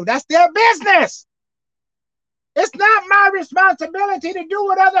people do. That's their business. It's not my responsibility to do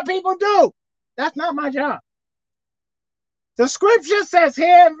what other people do. That's not my job. The scripture says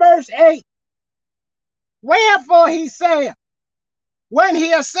here in verse 8, wherefore he saith, when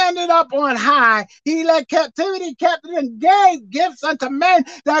he ascended up on high, he led captivity captive and gave gifts unto men,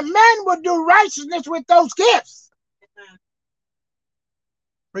 that men would do righteousness with those gifts.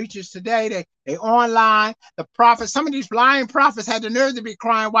 Preachers today, they online, the prophets, some of these lying prophets had the nerve to be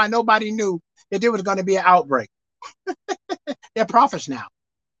crying why nobody knew that there was going to be an outbreak. They're prophets now.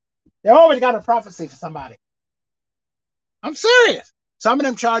 They always got a prophecy for somebody. I'm serious. Some of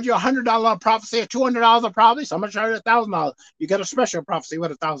them charge you $100 prophecy or $200 a prophecy. Some of them charge you $1,000. You get a special prophecy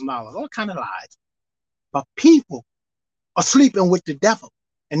with $1,000. All kind of lies. But people are sleeping with the devil,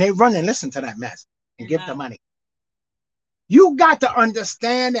 and they run and listen to that mess and give the money. You got to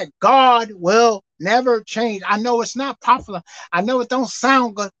understand that God will never change. I know it's not popular. I know it don't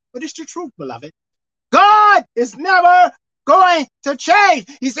sound good, but it's the truth, beloved. God is never going to change.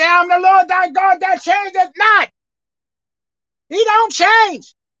 He said, I'm the Lord thy God that changeth not. He don't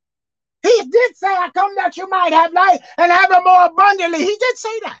change. He did say, I come that you might have life and have it more abundantly. He did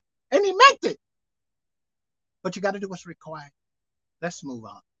say that, and he meant it. But you got to do what's required. Let's move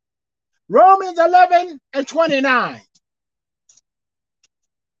on. Romans 11:29.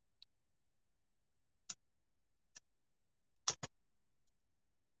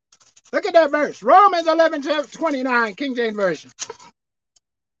 Look at that verse. Romans 11:29, King James Version.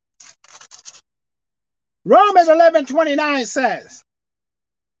 Romans 11:29 says,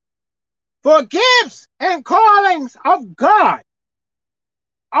 for gifts and callings of God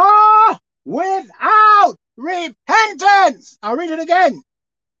are without repentance. I'll read it again.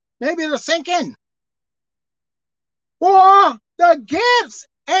 Maybe it'll sink in. For the gifts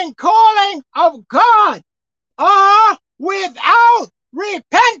and calling of God are without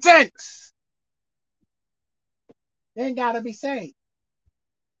repentance. They ain't got to be saved.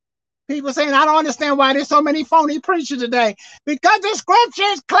 People saying, I don't understand why there's so many phony preachers today. Because the scripture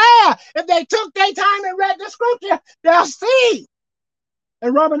is clear. If they took their time and read the scripture, they'll see.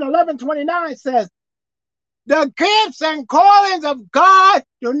 And Romans 11:29 says, the gifts and callings of God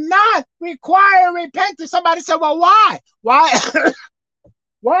do not require repentance. Somebody said, well, why? Why?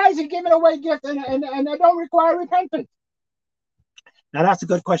 Why is he giving away gifts and they don't require repentance? Now, that's a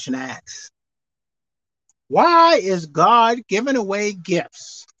good question to ask. Why is God giving away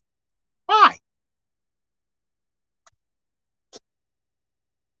gifts? Why?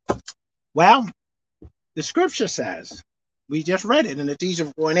 Well, the scripture says, we just read it in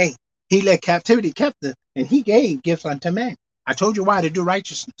Ephesians 4:8. He led captivity captive, and he gave gifts unto men. I told you why, to do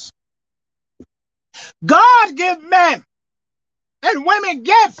righteousness. God give men and women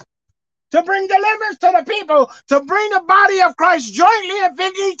gifts to bring deliverance to the people, to bring the body of Christ jointly and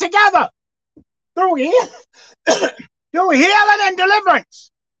fitly together through healing and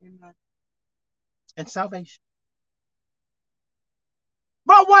deliverance and salvation.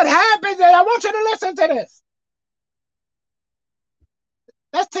 But what happens is, I want you to listen to this.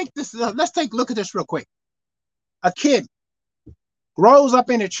 Let's take a look at this real quick. A kid grows up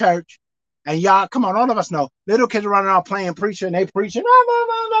in a church, and y'all, come on, all of us know, little kids running out playing preacher, and they preaching,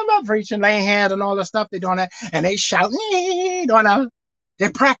 preaching, laying hands and all the stuff, they doing that, and they shouting,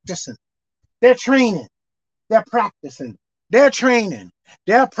 they're practicing, they're training, they're practicing, they're training,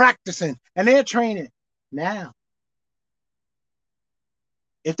 they're practicing, and they're training. Now,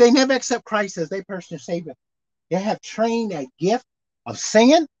 if they never accept Christ as their personal Savior, they have trained that gift of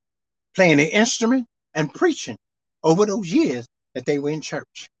singing, playing the instrument, and preaching over those years that they were in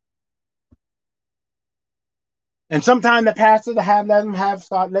church. And sometimes the pastors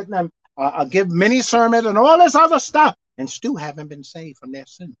start letting them give many sermons and all this other stuff, and still haven't been saved from their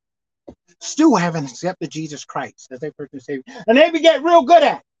sin. Still haven't accepted Jesus Christ as their personal Savior. And they get real good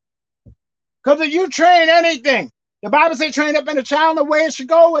at it. Because if you train anything, the Bible says train up in a child in the way it should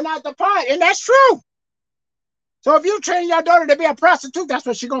go and not depart. And that's true. So if you train your daughter to be a prostitute, that's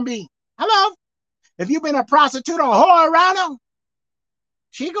what she's going to be. Hello? If you've been a prostitute or a whore around her,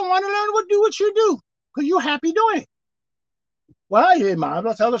 she's going to want to learn to do what you do because you're happy doing it. Well, you might as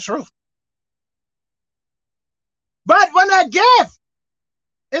well tell the truth. But when that gift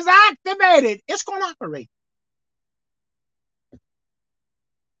is activated, it's going to operate.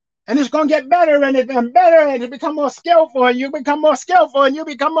 And it's going to get better and better, and it become more skillful, and you become more skillful, and you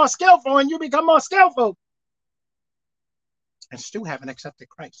become more skillful, and you become more skillful. And still haven't accepted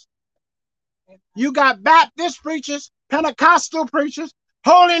Christ. You got Baptist preachers, Pentecostal preachers,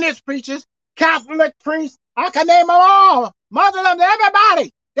 holiness preachers, Catholic priests. I can name them all. Muslims,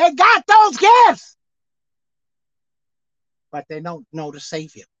 everybody. They got those gifts. But they don't know the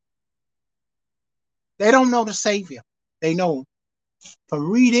Savior. They don't know the Savior. They know from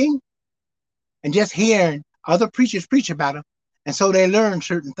reading and just hearing other preachers preach about him. And so they learn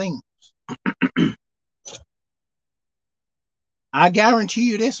certain things. I guarantee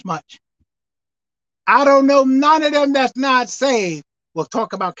you this much. I don't know none of them that's not saved will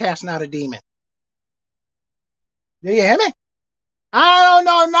talk about casting out a demon. Do you hear me? I don't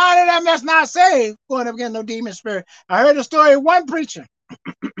know none of them that's not saved going up against no demon spirit. I heard a story of one preacher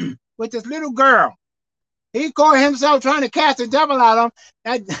with this little girl. He caught himself trying to cast the devil out of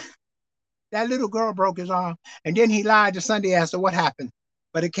him. That little girl broke his arm. And then he lied to Sunday as to what happened.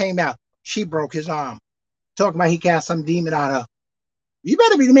 But it came out. She broke his arm. Talking about he cast some demon out of her. You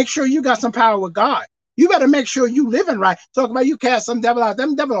better make sure you got some power with God. You better make sure you living right. Talking about you cast some devil out.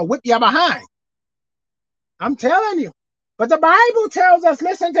 Them devil will whip you behind. I'm telling you. But the Bible tells us,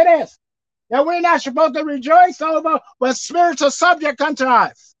 listen to this, that we're not supposed to rejoice over what's spiritual subject unto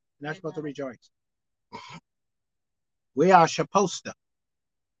us. We're not supposed to rejoice. We are supposed to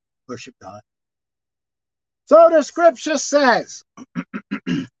worship God. So the scripture says,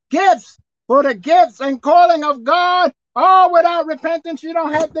 gifts, for the gifts and calling of God, all without repentance, you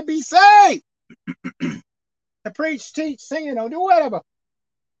don't have to be saved. To preach, teach, sing, or do whatever.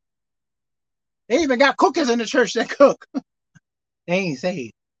 They even got cookers in the church that cook. They ain't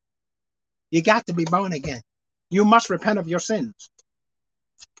saved. You got to be born again. You must repent of your sins.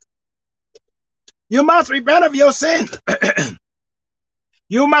 You must repent of your sins.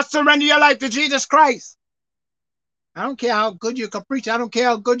 You must surrender your life to Jesus Christ. I don't care how good you can preach. I don't care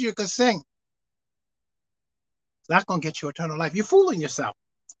how good you can sing. It's not going to get you eternal life. You're fooling yourself.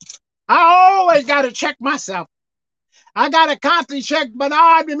 I always got to check myself. I got to constantly check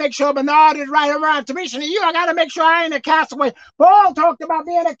Bernard to make sure Bernard is right around to me. You, I got to make sure I ain't a castaway. Paul talked about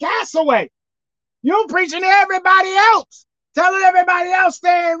being a castaway. You preaching to everybody else, telling everybody else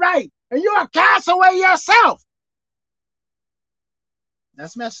they ain't right. And you're a castaway yourself.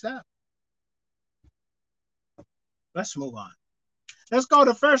 That's messed up. Let's move on. Let's go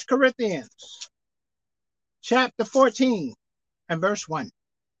to 1 Corinthians chapter 14 and verse 1.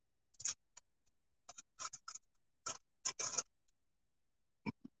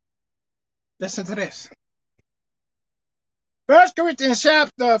 Listen to this. 1 Corinthians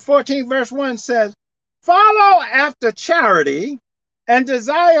chapter 14 verse 1 says, follow after charity and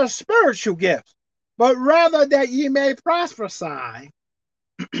desire spiritual gifts, but rather that ye may prophesy.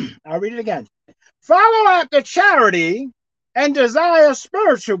 I'll read it again. Follow after charity and desire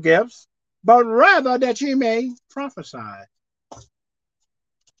spiritual gifts, but rather that ye may prophesy.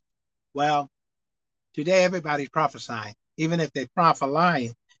 Well, today everybody's prophesying, even if they prophet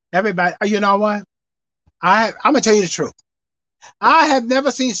lying. Everybody, you know what? I'm going to tell you the truth. I have never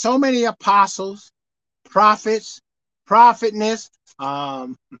seen so many apostles, prophets, prophetess.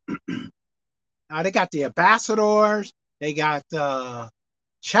 Now they got the ambassadors, they got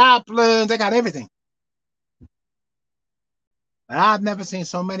chaplains, they got everything. But I've never seen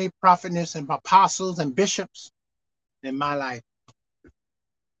so many prophetess and apostles and bishops in my life.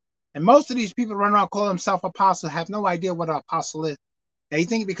 And most of these people run around calling themselves apostles have no idea what an apostle is. They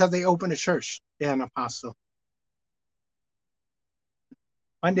think because they open a church, they're an apostle.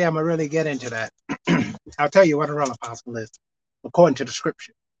 One day I'm going to really get into that. I'll tell you what a real apostle is, according to the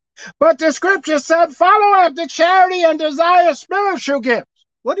scripture. But the scripture said, follow after charity and desire spiritual gifts.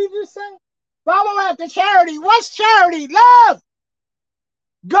 What did you say? Follow after charity. What's charity? Love.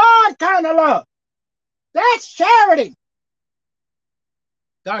 God kind of love. That's charity.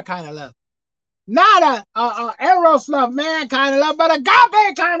 God kind of love. Not a eros love, man kind of love, but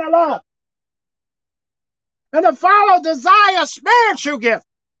agape kind of love. And to follow desire spiritual gift.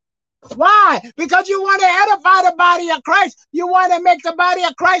 Why? Because you want to edify the body of Christ. You want to make the body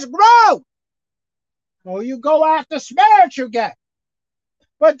of Christ grow. Well, you go after spiritual gift.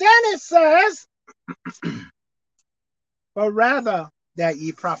 But then it says, but rather that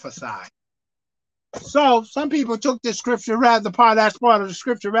ye prophesy. So some people took this scripture, that's part of the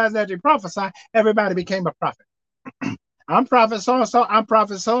scripture, rather than they prophesy, everybody became a prophet. I'm prophet so-and-so, I'm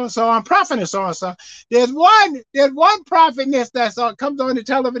prophet so-and-so, I'm prophet so-and-so. There's one prophetess that comes on the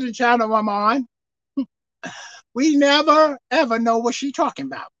television channel I'm on. We never, ever know what she's talking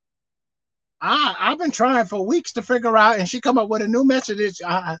about. I've been trying for weeks to figure out, and she come up with a new message.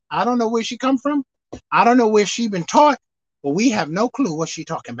 I don't know where she come from. I don't know where she been taught, but we have no clue what she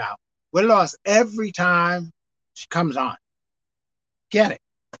talking about. We're lost every time she comes on. Get it?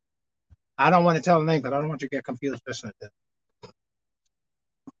 I don't want to tell the name, but I don't want you to get confused. Listen to this.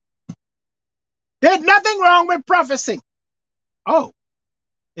 There's nothing wrong with prophecy. Oh,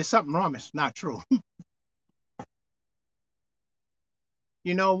 there's something wrong. It's not true.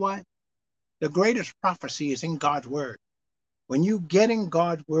 You know what? The greatest prophecy is in God's word. When you get in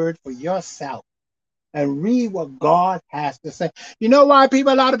God's word for yourself and read what God has to say. You know why a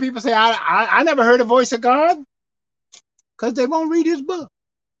lot of people say, I never heard the voice of God? Because they won't read his book.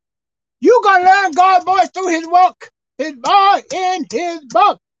 You're going to learn God's voice through his book. His voice in his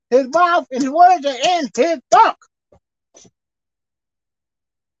book. His mouth and his words are in his book.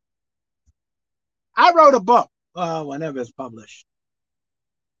 I wrote a book whenever it's published.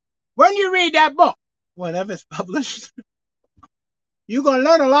 When you read that book, whenever it's published, you're going to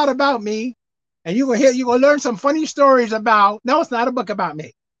learn a lot about me. And you're going to learn some funny stories about, no, it's not a book about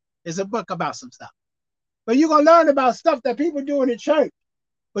me. It's a book about some stuff. But you're going to learn about stuff that people do in the church.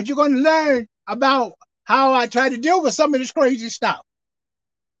 But you're going to learn about how I try to deal with some of this crazy stuff.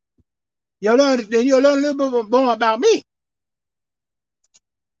 You'll learn a little bit more about me.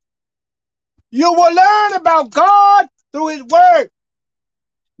 You will learn about God through his word.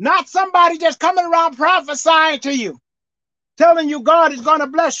 Not somebody just coming around prophesying to you, telling you God is going to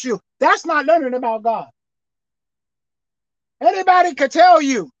bless you. That's not learning about God. Anybody could tell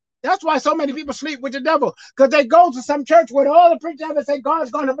you. That's why so many people sleep with the devil, because they go to some church where all the preachers ever say God's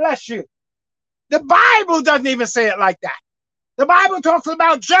going to bless you. The Bible doesn't even say it like that. The Bible talks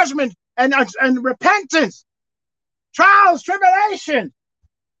about judgment and repentance, trials, tribulation,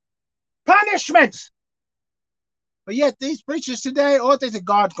 punishments. But yet these preachers today, all they say,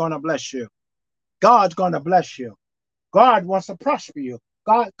 God's going to bless you. God's going to bless you. God wants to prosper you.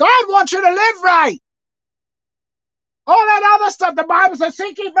 God wants you to live right. All that other stuff, the Bible says,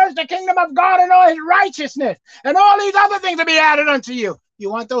 seek ye first the kingdom of God and all his righteousness, and all these other things will be added unto you.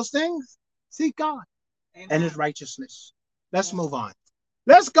 You want those things? Seek God. Amen. And his righteousness. Let's move on.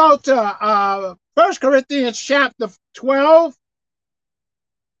 Let's go to 1 Corinthians chapter 12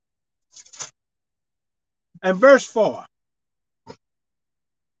 and verse 4.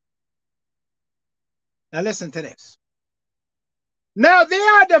 Now listen to this. Now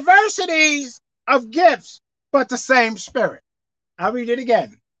there are diversities of gifts, but the same Spirit. I'll read it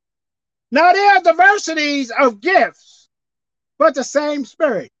again. Now there are diversities of gifts, but the same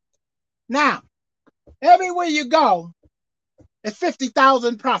Spirit. Now, everywhere you go, it's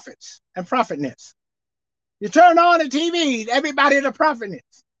 50,000 prophets and prophetess. You turn on the TV, everybody's a prophetess.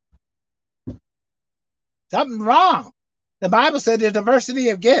 Something wrong. The Bible said there's diversity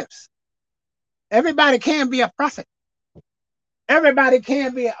of gifts. Everybody can be a prophet. Everybody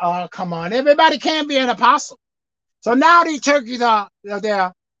can be, oh, come on. Everybody can be an apostle. So now these turkeys are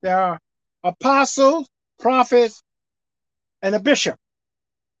apostles, prophets, and a bishop.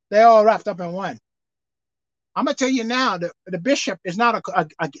 They're all wrapped up in one. I'm going to tell you now that the bishop is not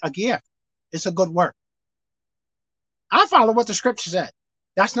a gift. It's a good work. I follow what the scripture said.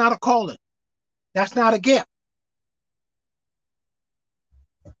 That's not a calling. That's not a gift.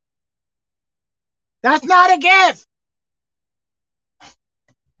 That's not a gift.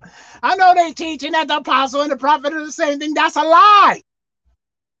 I know they teaching that the apostle and the prophet are the same thing. That's a lie.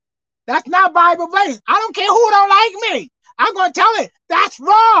 That's not Bible-based. I don't care who don't like me. I'm going to tell it. That's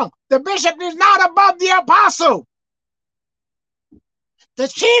wrong. The bishop is not above the apostle. The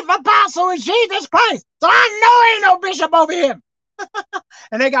chief apostle is Jesus Christ. So I know ain't no bishop over him.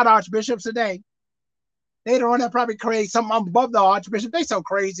 And they got archbishops today. They don't want to probably create something above the archbishop. They so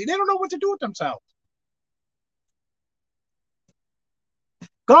crazy. They don't know what to do with themselves.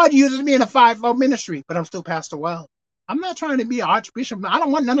 God uses me in a fivefold ministry, but I'm still Pastor Wells. I'm not trying to be an archbishop. I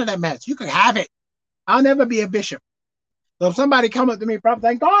don't want none of that mess. You can have it. I'll never be a bishop. So if somebody come up to me,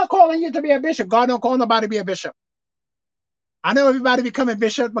 prophet, God calling you to be a bishop, God don't call nobody to be a bishop. I know everybody becoming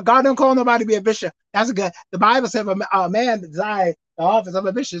bishop, but God don't call nobody to be a bishop. That's a good. The Bible says a man desires the office of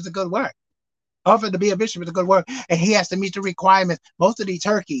a bishop is a good work. Offer to be a bishop is a good work, and he has to meet the requirements. Most of these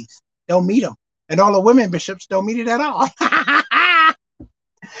turkeys don't meet them, and all the women bishops don't meet it at all.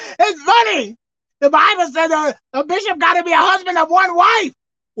 It's funny. The Bible says a bishop got to be a husband of one wife.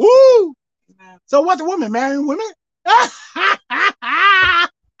 Woo! So what's a woman marrying women? Then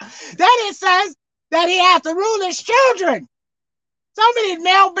it says that he has to rule his children. Some of these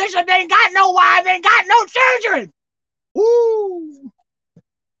male bishops ain't got no wives, ain't got no children. Woo!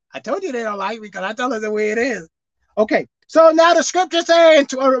 I told you they don't like me because I tell them the way it is. Okay, so now the scripture saying,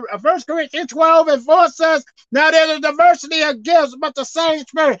 1 Corinthians 12 and 4 says, now there's a diversity of gifts, but the same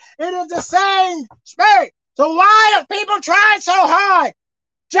Spirit. It is the same Spirit. So why are people trying so hard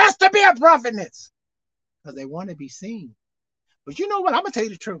just to be a prophetess? Because they want to be seen. But you know what? I'm going to tell you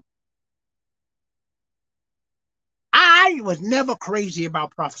the truth. I was never crazy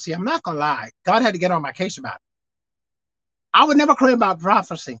about prophecy. I'm not going to lie. God had to get on my case about it. I was never crazy about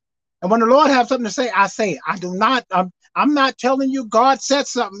prophecy. And when the Lord has something to say, I say it. I do not, I'm not telling you God said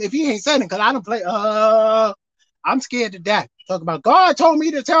something if he ain't said it, because I don't play, I'm scared to death. Talk about God told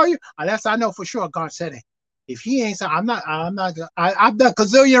me to tell you, unless I know for sure God said it. If he ain't said, I've done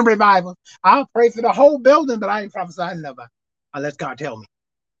gazillion revivals. I'll pray for the whole building, but I ain't prophesying never, unless God tell me.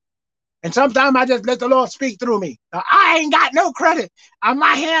 And sometimes I just let the Lord speak through me. I ain't got no credit.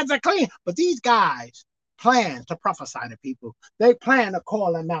 My hands are clean. But these guys plan to prophesy to people. They plan to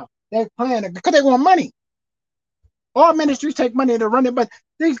call them out. They plan to, because they want money. All ministries take money to run it, but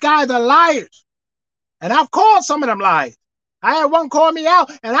these guys are liars. And I've called some of them liars. I had one call me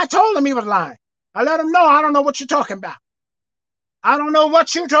out, and I told him he was lying. I let him know, I don't know what you're talking about. I don't know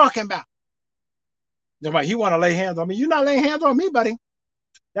what you're talking about. They're like, you want to lay hands on me? You're not laying hands on me, buddy.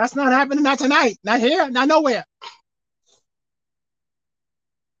 That's not happening, not tonight, not here, not nowhere.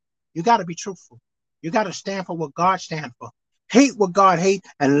 You got to be truthful. You got to stand for what God stands for. Hate what God hates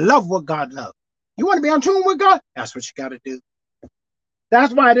and love what God loves. You want to be on tune with God? That's what you got to do.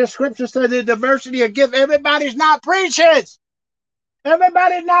 That's why the scripture says the diversity of gift. Everybody's not preachers.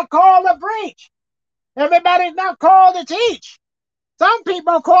 Everybody's not called to preach. Everybody's not called to teach. Some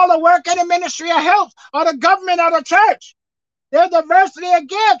people are called to work in the ministry of health or the government or the church. There's diversity of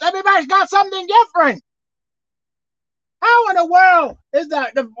gifts. Everybody's got something different. How in the world is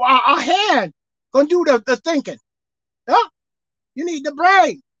a hand going to do the thinking? Yeah? You need the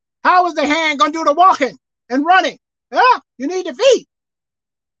brain. How is the hand going to do the walking and running? Yeah? You need the feet.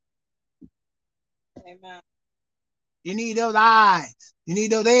 Amen. You need those eyes. You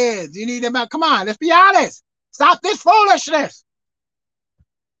need those ears. You need them. Come on, let's be honest. Stop this foolishness.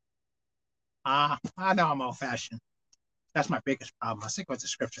 I know I'm old-fashioned. That's my biggest problem. I stick with the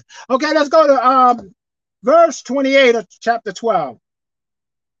scripture. Okay, let's go to verse 28 of chapter 12.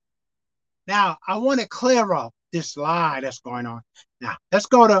 Now, I want to clear up this lie that's going on. Now, let's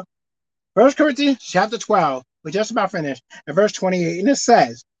go to 1 Corinthians chapter 12. We're just about finished. At verse 28, and it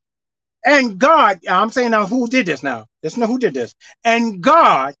says, and God, I'm saying now who did this now? Let's know who did this. And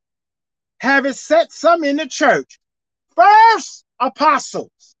God having set some in the church, first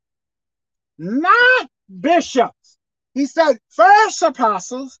apostles, not bishops. He said first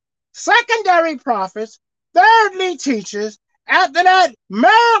apostles, secondary prophets, thirdly teachers, after that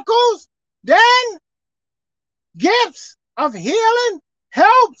miracles, then gifts of healing,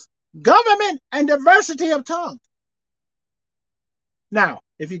 helps, government, and diversity of tongues. Now,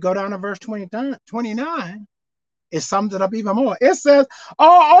 if you go down to verse 29, it sums it up even more. It says,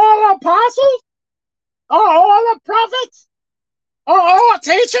 are all apostles? Are all the prophets? Are all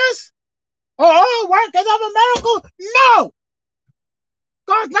teachers? Are all workers of a miracle? No!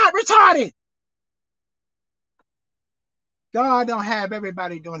 God's not retarded. God don't have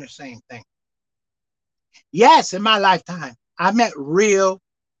everybody doing the same thing. Yes, in my lifetime, I met real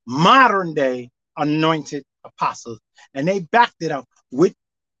modern day anointed apostles, and they backed it up with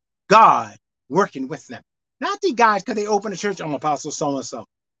God working with them. Not the guys because they opened a church, I'm apostle so-and-so.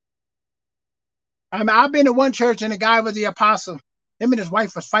 I mean, I've been to one church and the guy was the apostle. Him and his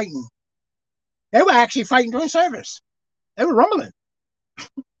wife was fighting. They were actually fighting during service. They were rumbling.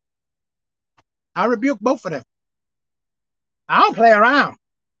 I rebuked both of them. I don't play around.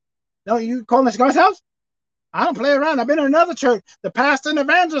 No, you calling this God's house? I don't play around. I've been in another church. The pastor and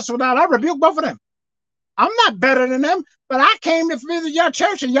evangelist were out. I rebuked both of them. I'm not better than them, but I came to visit your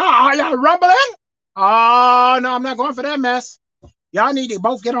church and y'all rumbling? Oh, no, I'm not going for that mess. Y'all need to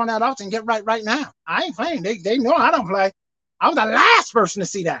both get on that altar and get right now. I ain't playing. They know I don't play. I was the last person to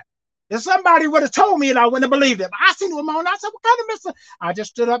see that. If somebody would have told me it, I wouldn't have believed it. But I seen them on. I said, what kind of mess? I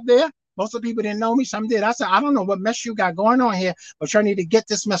just stood up there. Most of the people didn't know me. Some did. I said, I don't know what mess you got going on here, but you need to get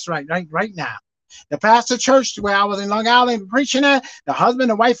this mess right now. The pastor church where I was in Long Island preaching at, the husband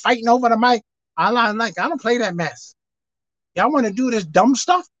and wife fighting over the mic. I don't play that mess. Y'all want to do this dumb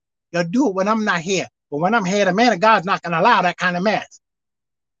stuff? You'll do it when I'm not here. But when I'm here, the man of God's not going to allow that kind of mess.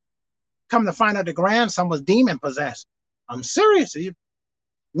 Come to find out the grandson was demon possessed. I'm serious.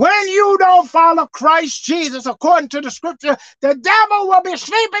 When you don't follow Christ Jesus according to the scripture, the devil will be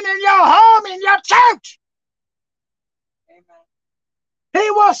sleeping in your home, in your church. Amen.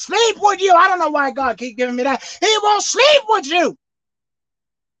 He will sleep with you. I don't know why God keep giving me that. He will sleep with you.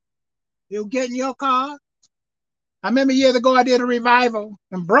 You'll get in your car. I remember years ago I did a revival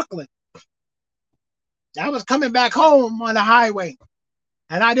in Brooklyn. I was coming back home on the highway.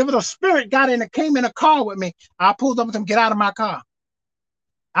 And there was a spirit came in a car with me. I pulled up with him, get out of my car.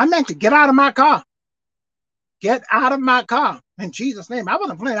 I meant to get out of my car. Get out of my car. In Jesus' name. I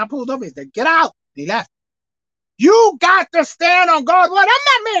wasn't playing. I pulled up. He said, get out. He left. You got to stand on God's word. I'm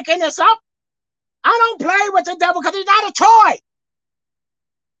not making this up. I don't play with the devil because he's not a toy.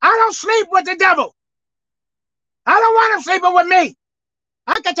 I don't sleep with the devil. I don't want him sleeping with me.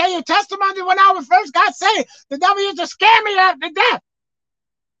 I can tell you testimony when I first got saved. The devil used to scare me to death.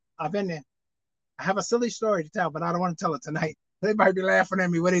 I've been there. I have a silly story to tell, but I don't want to tell it tonight. They might be laughing at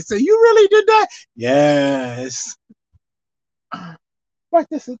me when they say, you really did that? Yes. But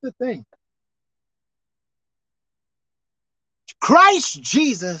this is the thing. Christ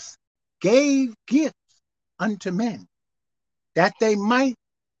Jesus gave gifts unto men that they might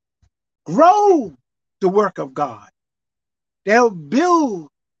grow the work of God. They'll build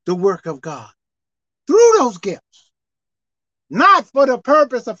the work of God through those gifts. Not for the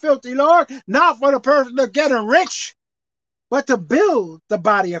purpose of filthy Lord, not for the purpose of getting rich, but to build the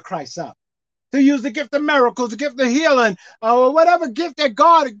body of Christ up. To use the gift of miracles, the gift of healing, or whatever gift that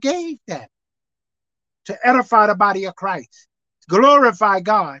God gave them. To edify the body of Christ. To glorify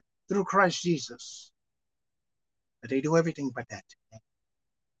God through Christ Jesus. But they do everything but that.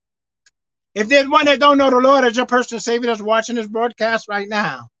 If there's one that don't know the Lord as your personal Savior that's watching this broadcast right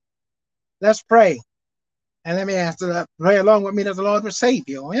now, let's pray. And let me ask to pray along with me that the Lord will save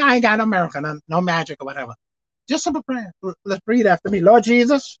you. I ain't got no miracle, no magic or whatever. Just simple prayer. Let's read after me. Lord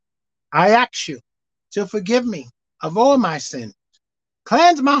Jesus, I ask you to forgive me of all my sins.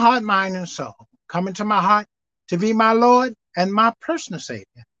 Cleanse my heart, mind, and soul. Come into my heart to be my Lord and my personal Savior.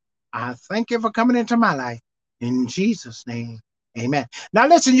 I thank you for coming into my life. In Jesus' name, amen. Now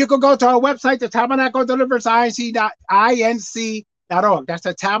listen, you can go to our website, the Tabernacle Deliverance Inc.org. That's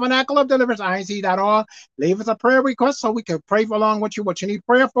the Tabernacle of Deliverance Inc.org. Leave us a prayer request so we can pray along with you, what you need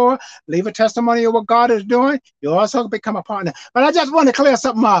prayer for. Leave a testimony of what God is doing. You'll also become a partner. But I just want to clear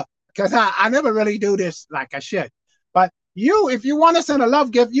something up because I never really do this like I should. But you, if you want to send a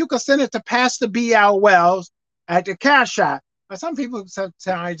love gift, you can send it to Pastor B.L. Wells at the Cash App. But some people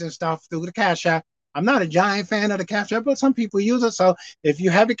sometimes and stuff through the Cash App. I'm not a giant fan of the Cash App, but some people use it. So if you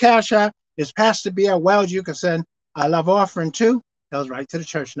have the Cash App, it's Pastor B.L. Wells. You can send a love offering to. Goes right to the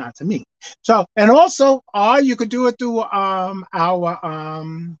church, not to me. So, and also, or you could do it through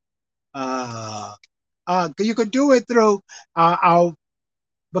you could do it through our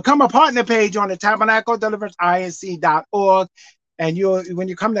Become a Partner page on the Tabernacle Deliverance Inc.org. And when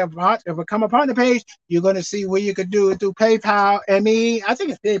you come to Become a Partner page, you're going to see where you could do it through PayPal ME. I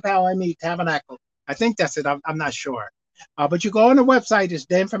think it's PayPal ME Tabernacle. I think that's it. I'm not sure. But you go on the website,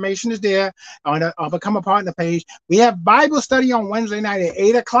 the information is there on the Become a Partner page. We have Bible study on Wednesday night at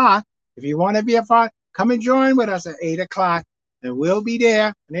 8 o'clock. If you want to be a part, come and join with us at 8 o'clock. And we'll be there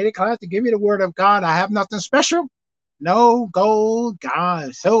at 8 o'clock to give you the word of God. I have nothing special. No gold,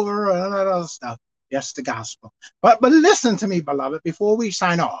 God, silver, all that other stuff. Just the gospel. But listen to me, beloved, before we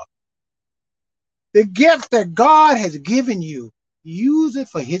sign off. The gift that God has given you, use it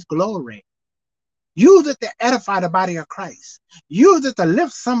for his glory. Use it to edify the body of Christ. Use it to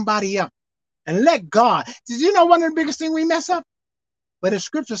lift somebody up. And let God. Did you know one of the biggest things we mess up? But the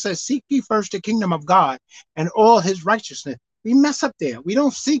scripture says, seek ye first the kingdom of God and all his righteousness. We mess up there. We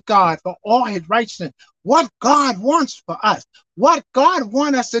don't seek God for all his righteousness. What God wants for us. What God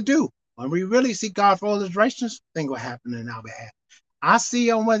wants us to do. When we really seek God for all his righteousness, things will happen in our behalf. I'll see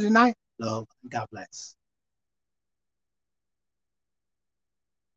you on Wednesday night. Love. God bless.